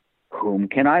 whom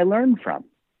can I learn from?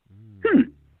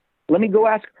 Let me go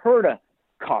ask her to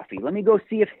coffee. Let me go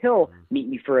see if he'll meet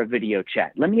me for a video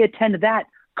chat. Let me attend that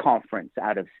conference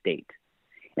out of state.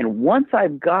 And once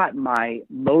I've got my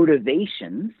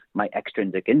motivations, my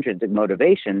extrinsic, intrinsic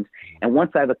motivations, and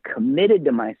once I've committed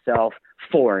to myself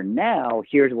for now,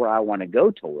 here's where I want to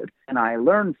go toward, and I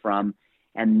learn from,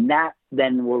 and that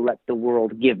then will let the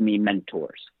world give me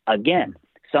mentors. Again,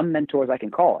 some mentors I can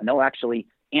call, and they'll actually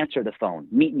answer the phone,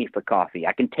 meet me for coffee.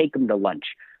 I can take them to lunch.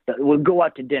 We'll go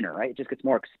out to dinner, right? It just gets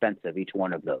more expensive, each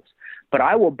one of those. But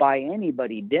I will buy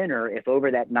anybody dinner if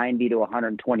over that 90 to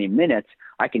 120 minutes,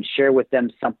 I can share with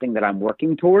them something that I'm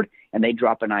working toward, and they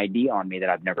drop an idea on me that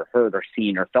I've never heard or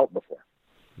seen or felt before.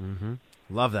 Mm-hmm.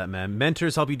 Love that, man.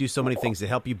 Mentors help you do so many things. They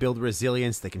help you build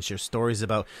resilience. They can share stories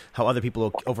about how other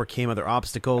people overcame other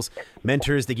obstacles.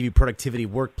 Mentors, they give you productivity,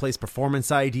 workplace performance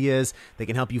ideas. They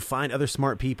can help you find other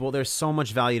smart people. There's so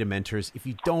much value to mentors. If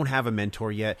you don't have a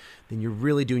mentor yet, then you're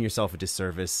really doing yourself a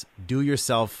disservice. Do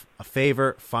yourself a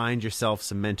favor. Find yourself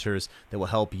some mentors that will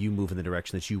help you move in the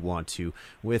direction that you want to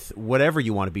with whatever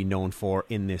you want to be known for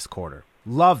in this quarter.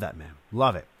 Love that, man.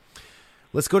 Love it.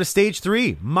 Let's go to stage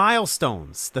 3,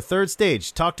 milestones. The third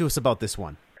stage. Talk to us about this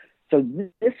one. So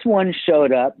this one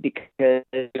showed up because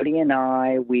Jody and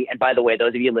and by the way,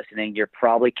 those of you listening, you're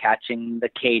probably catching the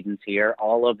cadence here.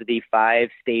 All of the 5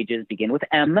 stages begin with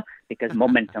M because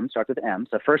momentum starts with M.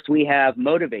 So first we have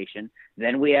motivation,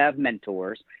 then we have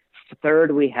mentors,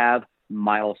 third we have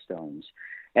milestones.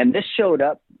 And this showed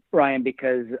up, Ryan,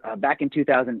 because back in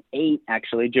 2008,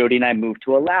 actually, Jody and I moved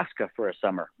to Alaska for a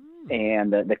summer.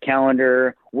 And the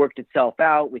calendar worked itself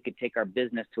out. We could take our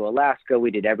business to Alaska. We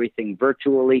did everything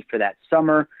virtually for that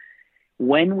summer.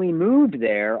 When we moved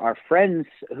there, our friends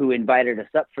who invited us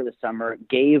up for the summer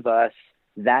gave us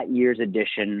that year's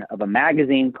edition of a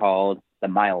magazine called The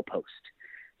Milepost.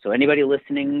 So anybody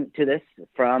listening to this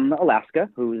from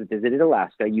Alaska, who visited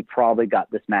Alaska, you probably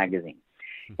got this magazine.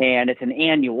 And it's an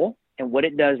annual. And what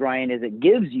it does, Ryan, is it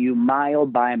gives you mile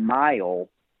by mile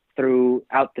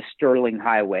throughout the Sterling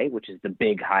Highway, which is the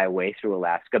big highway through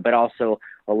Alaska, but also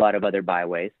a lot of other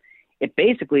byways. It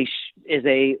basically is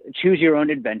a choose your own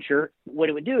adventure. What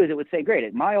it would do is it would say, great,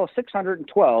 at mile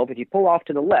 612, if you pull off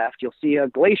to the left, you'll see a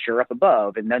glacier up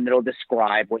above, and then it'll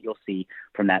describe what you'll see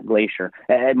from that glacier.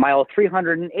 At mile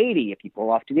 380, if you pull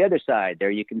off to the other side,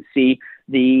 there you can see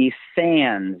the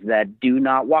sands that do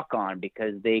not walk on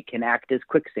because they can act as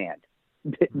quicksand.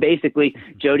 Basically,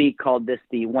 Jody called this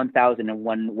the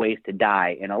 1001 Ways to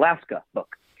Die in Alaska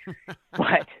book.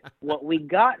 But what we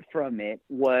got from it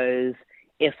was,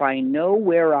 if I know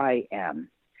where I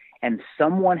am and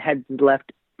someone had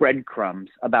left breadcrumbs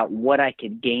about what I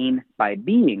could gain by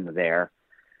being there,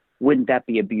 wouldn't that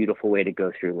be a beautiful way to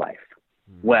go through life?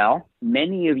 Well,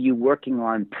 many of you working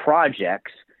on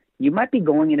projects, you might be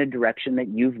going in a direction that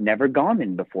you've never gone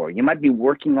in before. You might be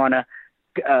working on a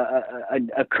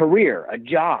career, a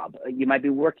job. You might be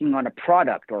working on a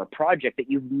product or a project that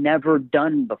you've never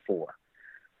done before.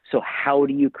 So how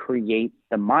do you create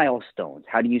the milestones?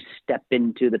 How do you step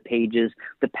into the pages,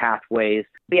 the pathways?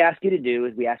 What we ask you to do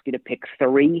is we ask you to pick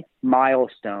 3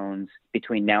 milestones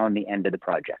between now and the end of the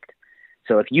project.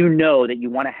 So if you know that you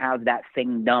want to have that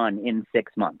thing done in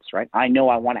 6 months, right? I know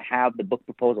I want to have the book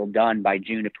proposal done by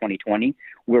June of 2020.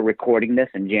 We're recording this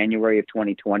in January of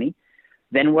 2020.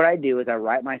 Then what I do is I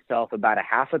write myself about a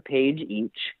half a page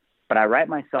each, but I write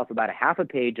myself about a half a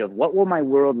page of what will my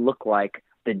world look like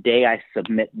the day I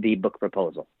submit the book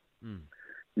proposal.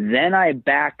 Then I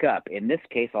back up. In this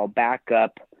case, I'll back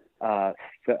up,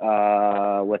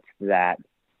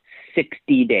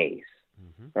 60 days,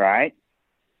 right?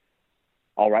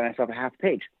 I'll write myself a half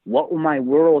page. What will my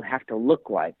world have to look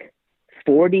like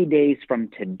 40 days from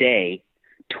today,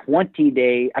 20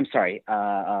 days,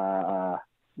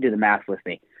 do the math with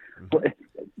me.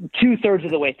 2/3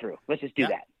 of the way through. Let's just do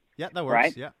that. Yeah, that works.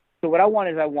 Right? Yeah. So what I want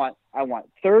is I want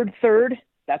third.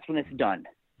 That's when it's done.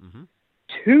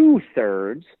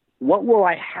 2/3. What will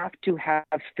I have to have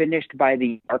finished by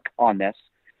the arc on this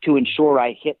to ensure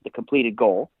I hit the completed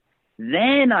goal?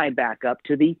 Then I back up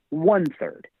to the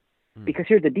 1/3. Because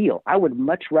here's the deal. I would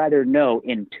much rather know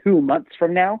in 2 months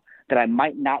from now that I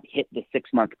might not hit the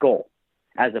 6-month goal,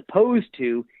 as opposed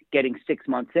to getting 6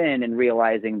 months in and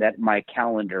realizing that my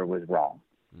calendar was wrong.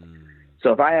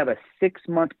 So if I have a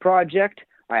 6-month project,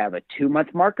 I have a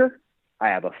 2-month marker, I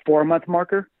have a 4-month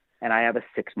marker, and I have a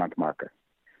 6-month marker.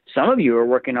 Some of you are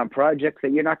working on projects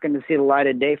that you're not going to see the light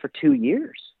of day for 2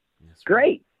 years. That's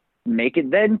great. Make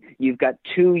it then. You've got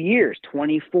 2 years,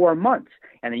 24 months,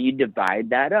 and then you divide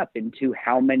that up into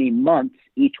how many months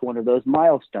each one of those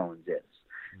milestones is.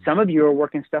 Some of you are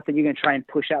working stuff that you're going to try and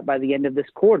push out by the end of this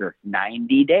quarter,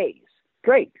 90 days.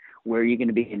 Great. Where are you going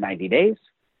to be in 90 days?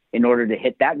 In order to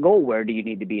hit that goal, where do you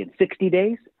need to be in 60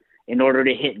 days? In order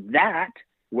to hit that,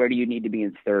 where do you need to be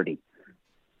in 30?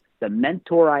 The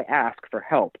mentor I ask for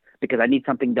help because I need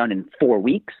something done in 4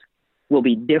 weeks will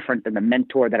be different than the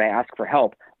mentor that I ask for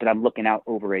help that I'm looking out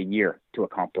over a year to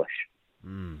accomplish.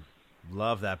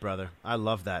 Love that, brother. I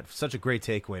love that. Such a great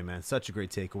takeaway, man. Such a great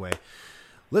takeaway.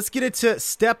 Let's get into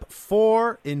step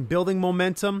 4 in building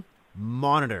momentum.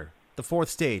 Monitor, the 4th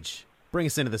stage. Bring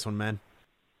us into this one, man.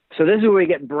 So this is where we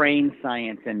get brain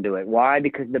science into it. Why?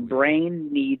 Because the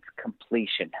brain needs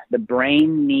completion. The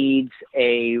brain needs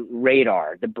a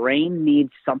radar. The brain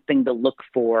needs something to look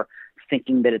for,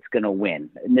 thinking that it's going to win.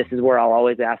 And this is where I'll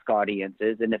always ask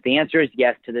audiences. And if the answer is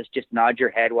yes to this, just nod your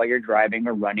head while you're driving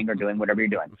or running or doing whatever you're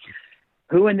doing.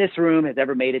 Who in this room has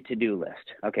ever made a to-do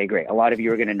list? Okay, great. A lot of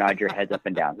you are going to nod your heads up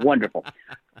and down. Wonderful.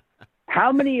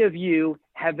 How many of you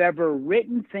have ever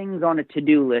written things on a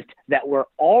to-do list that were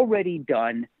already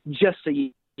done just so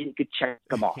you could check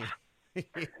them off?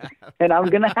 And I'm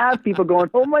going to have people going,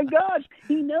 oh my gosh,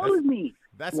 he knows me.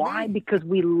 That's Why? me. Because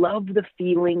we love the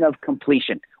feeling of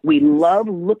completion. We love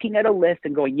looking at a list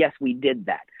and going, yes, we did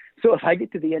that. So if I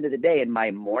get to the end of the day and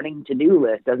my morning to-do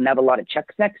list doesn't have a lot of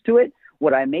checks next to it,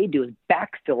 what I may do is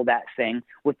backfill that thing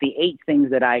with the 8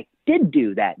 things that I did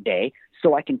do that day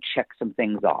so I can check some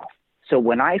things off. So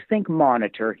when I think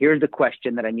monitor, here's the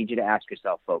question that I need you to ask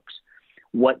yourself, folks.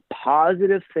 What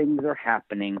positive things are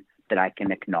happening that I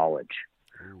can acknowledge?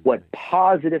 What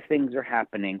positive things are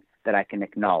happening that I can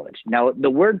acknowledge? Now,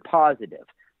 the word positive,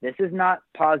 this is not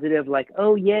positive like,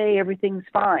 oh, yay, everything's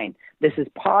fine. This is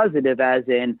positive as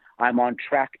in I'm on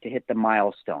track to hit the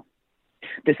milestone.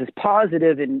 This is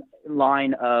positive in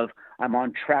line of I'm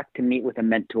on track to meet with a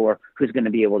mentor who's going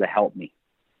to be able to help me.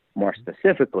 More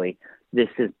specifically, this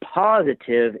is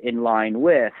positive in line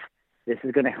with this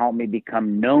is going to help me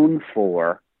become known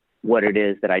for what it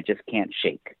is that I just can't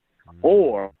shake,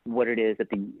 or what it is that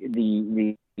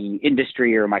the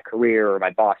industry or my career or my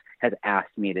boss has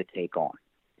asked me to take on.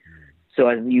 So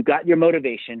as you've got your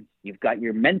motivation, you've got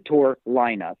your mentor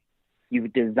lineup,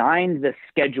 you've designed the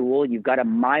schedule, you've got a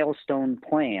milestone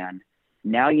plan.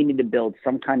 Now you need to build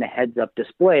some kind of heads-up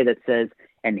display that says,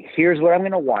 and here's what I'm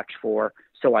going to watch for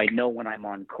so I know when I'm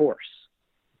on course,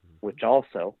 which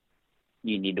also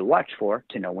you need to watch for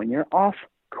to know when you're off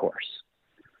course.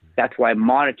 That's why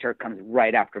monitor comes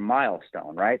right after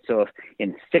milestone, right? So if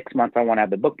in 6 months I want to have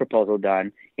the book proposal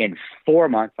done, in 4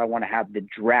 months I want to have the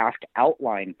draft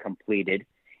outline completed,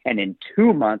 and in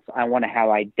 2 months I want to have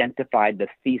identified the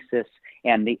thesis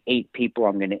and the 8 people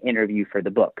I'm going to interview for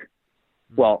the book.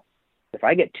 Well, if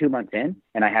I get 2 months in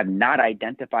and I have not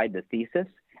identified the thesis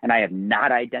and I have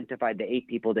not identified the 8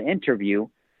 people to interview,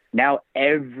 now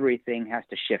everything has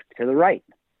to shift to the right.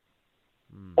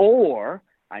 Or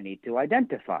I need to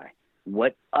identify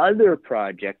what other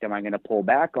project am I going to pull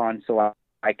back on so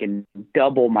I can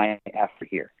double my effort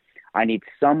here. I need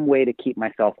some way to keep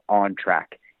myself on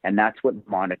track. And that's what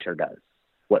monitor does.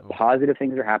 What positive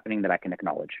things are happening that I can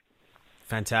acknowledge.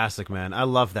 Fantastic, man. I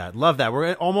love that. Love that.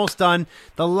 We're almost done.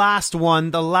 The last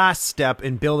one, the last step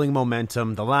in building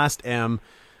momentum, the last M,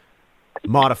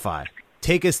 modify.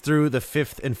 Take us through the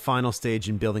 5th and final stage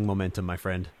in building momentum, my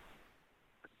friend.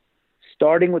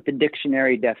 Starting with the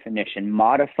dictionary definition,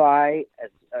 modify,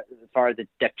 as far as the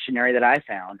dictionary that I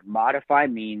found, modify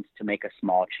means to make a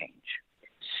small change.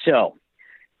 So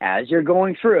as you're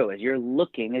going through, as you're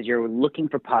looking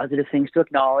for positive things to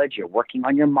acknowledge, you're working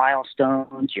on your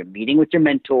milestones, you're meeting with your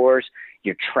mentors,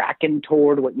 you're tracking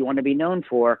toward what you want to be known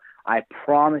for, I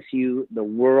promise you the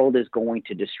world is going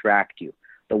to distract you.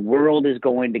 The world is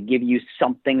going to give you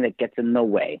something that gets in the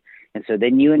way. And so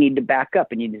then you need to back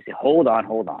up and you need to say, hold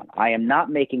on. I am not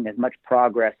making as much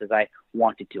progress as I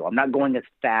wanted to. I'm not going as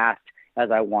fast as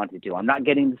I wanted to. I'm not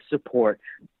getting the support.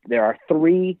 There are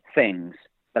 3 things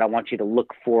that I want you to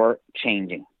look for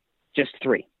changing. Just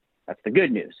 3. That's the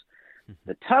good news.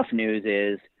 The tough news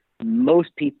is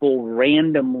most people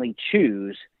randomly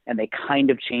choose and they kind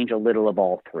of change a little of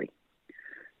all 3.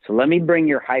 So let me bring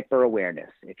your hyper awareness.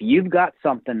 If you've got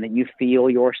something that you feel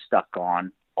you're stuck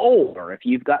on, or if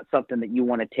you've got something that you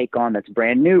want to take on that's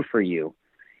brand new for you,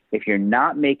 if you're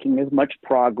not making as much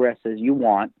progress as you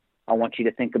want, I want you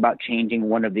to think about changing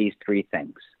one of these 3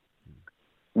 things.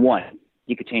 1,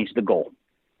 you could change the goal.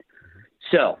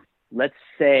 So let's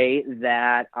say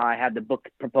that I have the book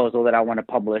proposal that I want to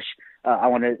publish. I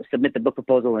want to submit the book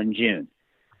proposal in June.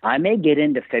 I may get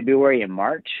into February and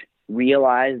March,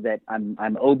 realize that I'm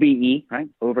OBE, right?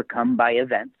 Overcome by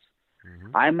events.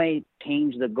 I may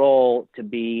change the goal to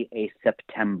be a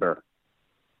September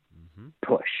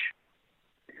push.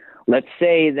 Let's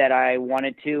say that I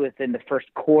wanted to, within the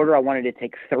first quarter, I wanted to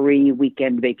take 3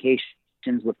 weekend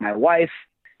vacations with my wife,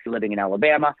 living in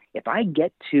Alabama. If I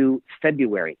get to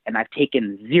February and I've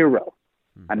taken 0,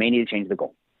 I may need to change the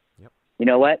goal. Yep. You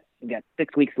know what? We've got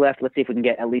 6 weeks left. Let's see if we can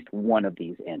get at least one of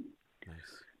these in. Nice.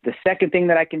 The second thing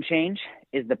that I can change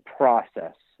is the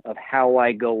process of how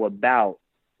I go about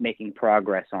making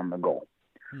progress on the goal.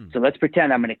 So let's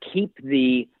pretend I'm going to keep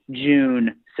the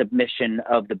June submission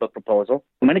of the book proposal.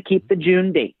 I'm going to keep the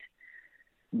June date.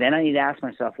 Then I need to ask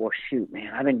myself, well, shoot,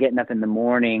 man, I've been getting up in the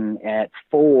morning at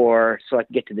 4 so I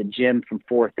can get to the gym from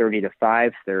 4:30 to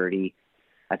 5:30.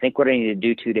 I think what I need to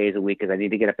do 2 days a week is I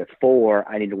need to get up at 4.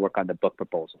 I need to work on the book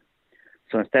proposal.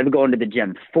 So instead of going to the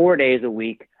gym 4 days a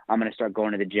week, I'm going to start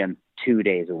going to the gym 2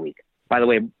 days a week. By the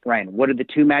way, Ryan, what are the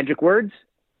 2 magic words?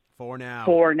 For now.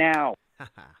 For now.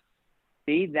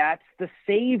 See, that's the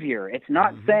savior. It's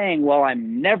not saying, well,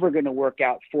 I'm never going to work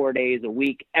out 4 days a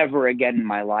week ever again in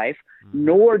my life,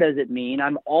 nor does it mean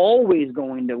I'm always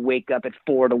going to wake up at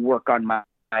 4 to work on my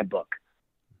book.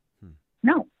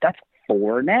 No, that's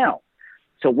for now.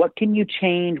 So what can you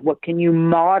change? What can you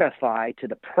modify to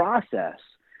the process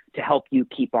to help you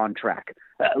keep on track.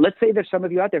 Let's say there's some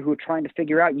of you out there who are trying to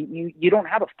figure out, you don't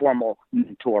have a formal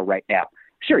mentor right now.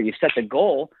 Sure, you've set the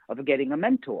goal of getting a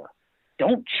mentor.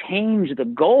 Don't change the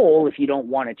goal if you don't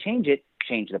want to change it.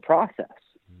 Change the process.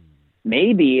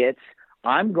 Maybe it's,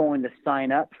 I'm going to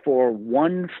sign up for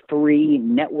one free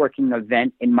networking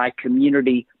event in my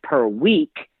community per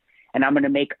week, and I'm going to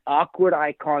make awkward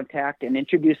eye contact and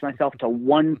introduce myself to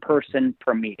one person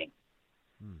per meeting.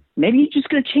 Maybe you're just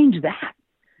going to change that.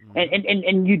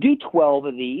 And you do 12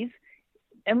 of these,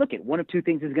 and look at one of two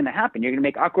things is going to happen. You're going to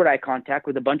make awkward eye contact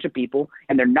with a bunch of people,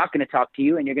 and they're not going to talk to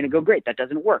you, and you're going to go, great, that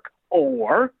doesn't work.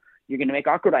 Or you're going to make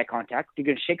awkward eye contact. You're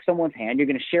going to shake someone's hand. You're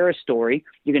going to share a story.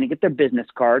 You're going to get their business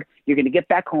card. You're going to get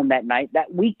back home that night.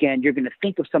 That weekend, you're going to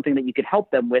think of something that you could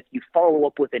help them with. You follow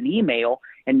up with an email,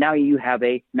 and now you have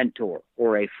a mentor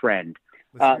or a friend.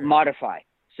 Modify.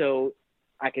 So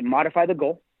I can modify the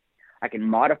goal. I can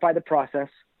modify the process,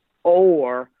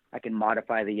 or I can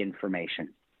modify the information.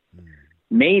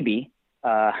 Maybe,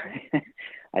 I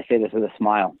say this with a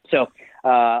smile. So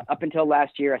up until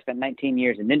last year, I spent 19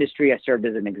 years in industry. I served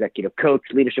as an executive coach,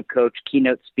 leadership coach,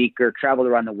 keynote speaker, traveled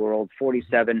around the world,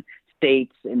 47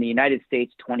 states in the United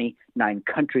States, 29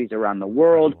 countries around the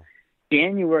world.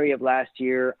 January of last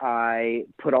year, I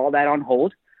put all that on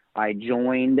hold. I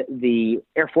joined the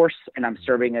Air Force, and I'm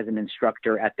serving as an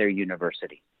instructor at their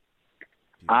university.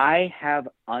 I have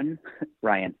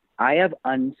unsubscribed.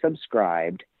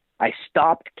 I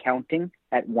stopped counting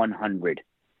at 100.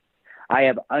 I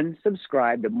have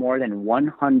unsubscribed to more than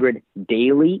 100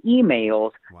 daily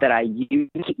emails that I use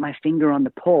to keep my finger on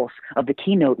the pulse of the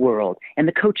keynote world and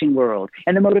the coaching world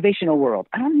and the motivational world.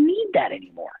 I don't need that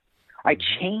anymore. I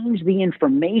changed the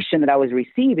information that I was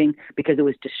receiving because it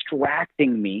was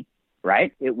distracting me,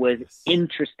 right? It was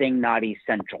interesting, not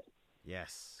essential.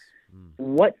 Yes.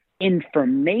 What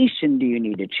information do you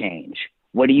need to change?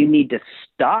 What do you need to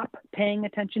stop paying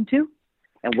attention to?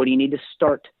 And what do you need to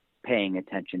start paying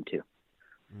attention to?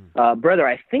 Brother,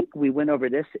 I think we went over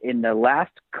this in the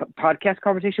last podcast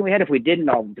conversation we had. If we didn't,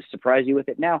 I'll just surprise you with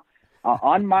it now.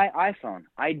 On my iPhone,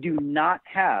 I do not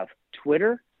have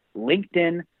Twitter,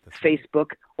 LinkedIn,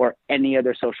 Facebook, or any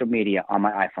other social media on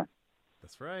my iPhone.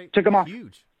 That's right. Took them off.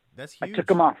 Huge. That's huge. I took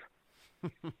them off.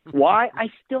 Why?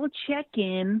 I still check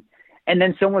in. And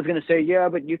then someone's going to say, yeah,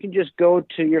 but you can just go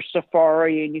to your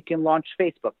Safari and you can launch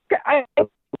Facebook.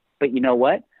 But you know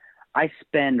what? I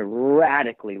spend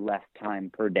radically less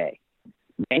time per day.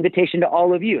 My invitation to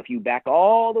all of you, if you back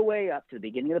all the way up to the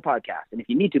beginning of the podcast, and if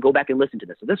you need to, go back and listen to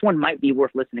this. So this one might be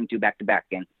worth listening to back to back,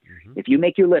 gang. If you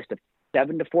make your list of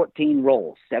 7 to 14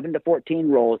 roles, there's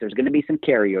going to be some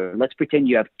carryover. Let's pretend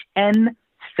you have 10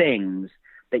 things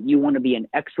that you want to be an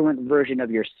excellent version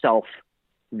of yourself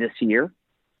this year.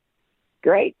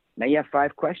 Great. Now you have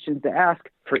 5 questions to ask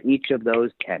for each of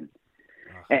those 10.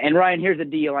 And Ryan, here's the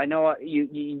deal. I know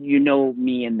you know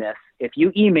me in this. If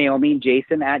you email me,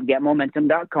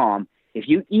 jason@getmomentum.com, if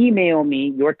you email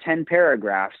me your 10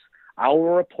 paragraphs, I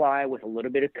will reply with a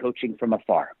little bit of coaching from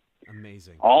afar.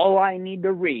 Amazing. All I need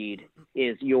to read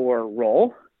is your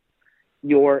role,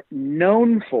 your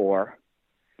known for,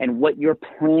 and what you're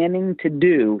planning to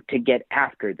do to get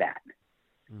after that.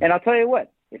 And I'll tell you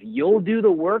what, if you'll do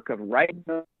the work of writing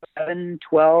 7,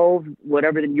 12,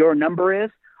 whatever your number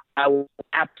is, I will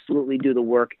absolutely do the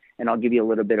work, and I'll give you a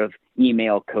little bit of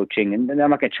email coaching. And I'm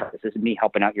not going to charge this. This is me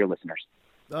helping out your listeners.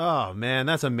 Oh, man,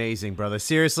 that's amazing, brother.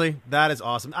 Seriously, that is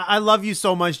awesome. I love you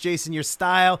so much, Jason. Your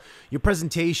style, your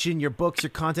presentation, your books, your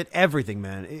content, everything,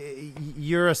 man.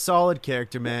 You're a solid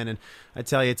character, man. And I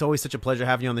tell you, it's always such a pleasure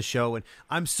having you on the show. And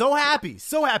I'm so happy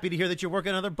to hear that you're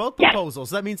working on other book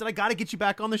proposals. That means that I got to get you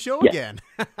back on the show again.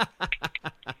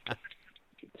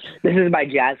 This is my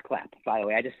jazz clap, by the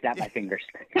way. I just snapped my fingers.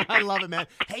 I love it, man.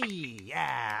 Hey,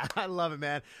 yeah, I love it,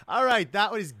 man. All right,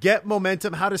 that was Get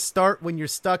Momentum, How to Start When You're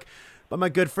Stuck, by my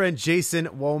good friend Jason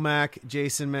Womack.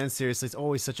 Jason, man, seriously, it's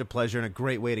always such a pleasure and a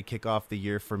great way to kick off the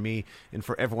year for me and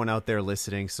for everyone out there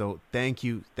listening. So thank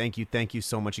you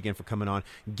so much again for coming on.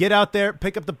 Get out there,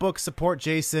 pick up the book, support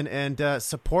Jason, and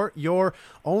support your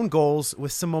own goals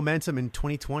with some momentum in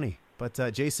 2020.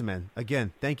 But Jason, man,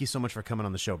 again, thank you so much for coming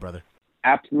on the show, brother.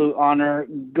 Absolute honor.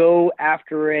 Go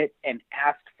after it and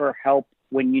ask for help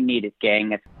when you need it,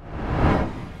 gang.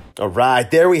 All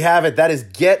right, there we have it. That is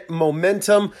Get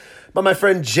Momentum by my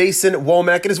friend Jason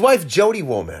Womack and his wife Jody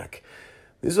Womack.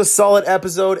 This was a solid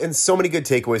episode and so many good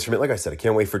takeaways from it. Like I said, I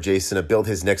can't wait for Jason to build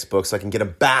his next book so I can get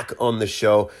him back on the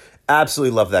show.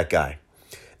 Absolutely love that guy.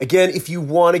 Again, if you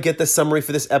want to get the summary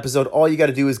for this episab, all you got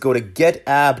to do is go to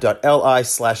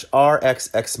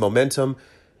getab.li/rxxmomentum.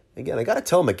 Again, I got to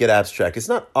tell them at Get Abstract, it's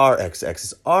not RXX,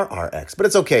 it's RRX. But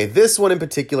it's okay. This one in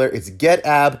particular, it's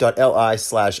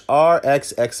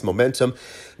getab.li/RXX Momentum.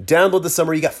 Download the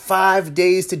summary. You got 5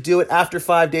 days to do it. After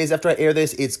 5 days, after I air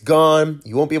this, it's gone.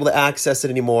 You won't be able to access it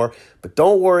anymore. But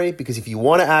don't worry, because if you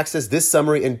want to access this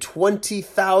summary and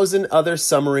 20,000 other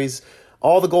summaries,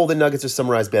 all the golden nuggets are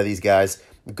summarized by these guys.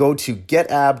 Go to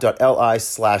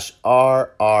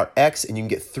getab.li/RRX and you can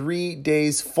get 3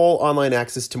 days full online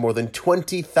access to more than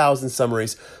 20,000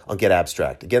 summaries on Get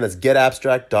Abstract. Again, that's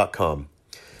getabstract.com.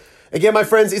 Again, my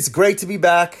friends, it's great to be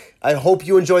back. I hope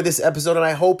you enjoyed this episode and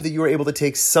I hope that you were able to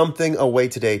take something away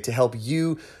today to help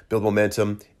you build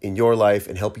momentum in your life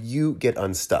and help you get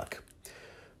unstuck.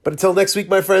 But until next week,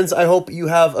 my friends, I hope you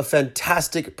have a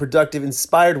fantastic, productive,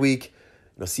 inspired week.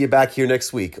 And I'll see you back here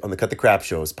next week on the Cut the Crap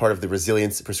Show as part of the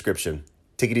Resilience Prescription.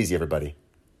 Take it easy, everybody.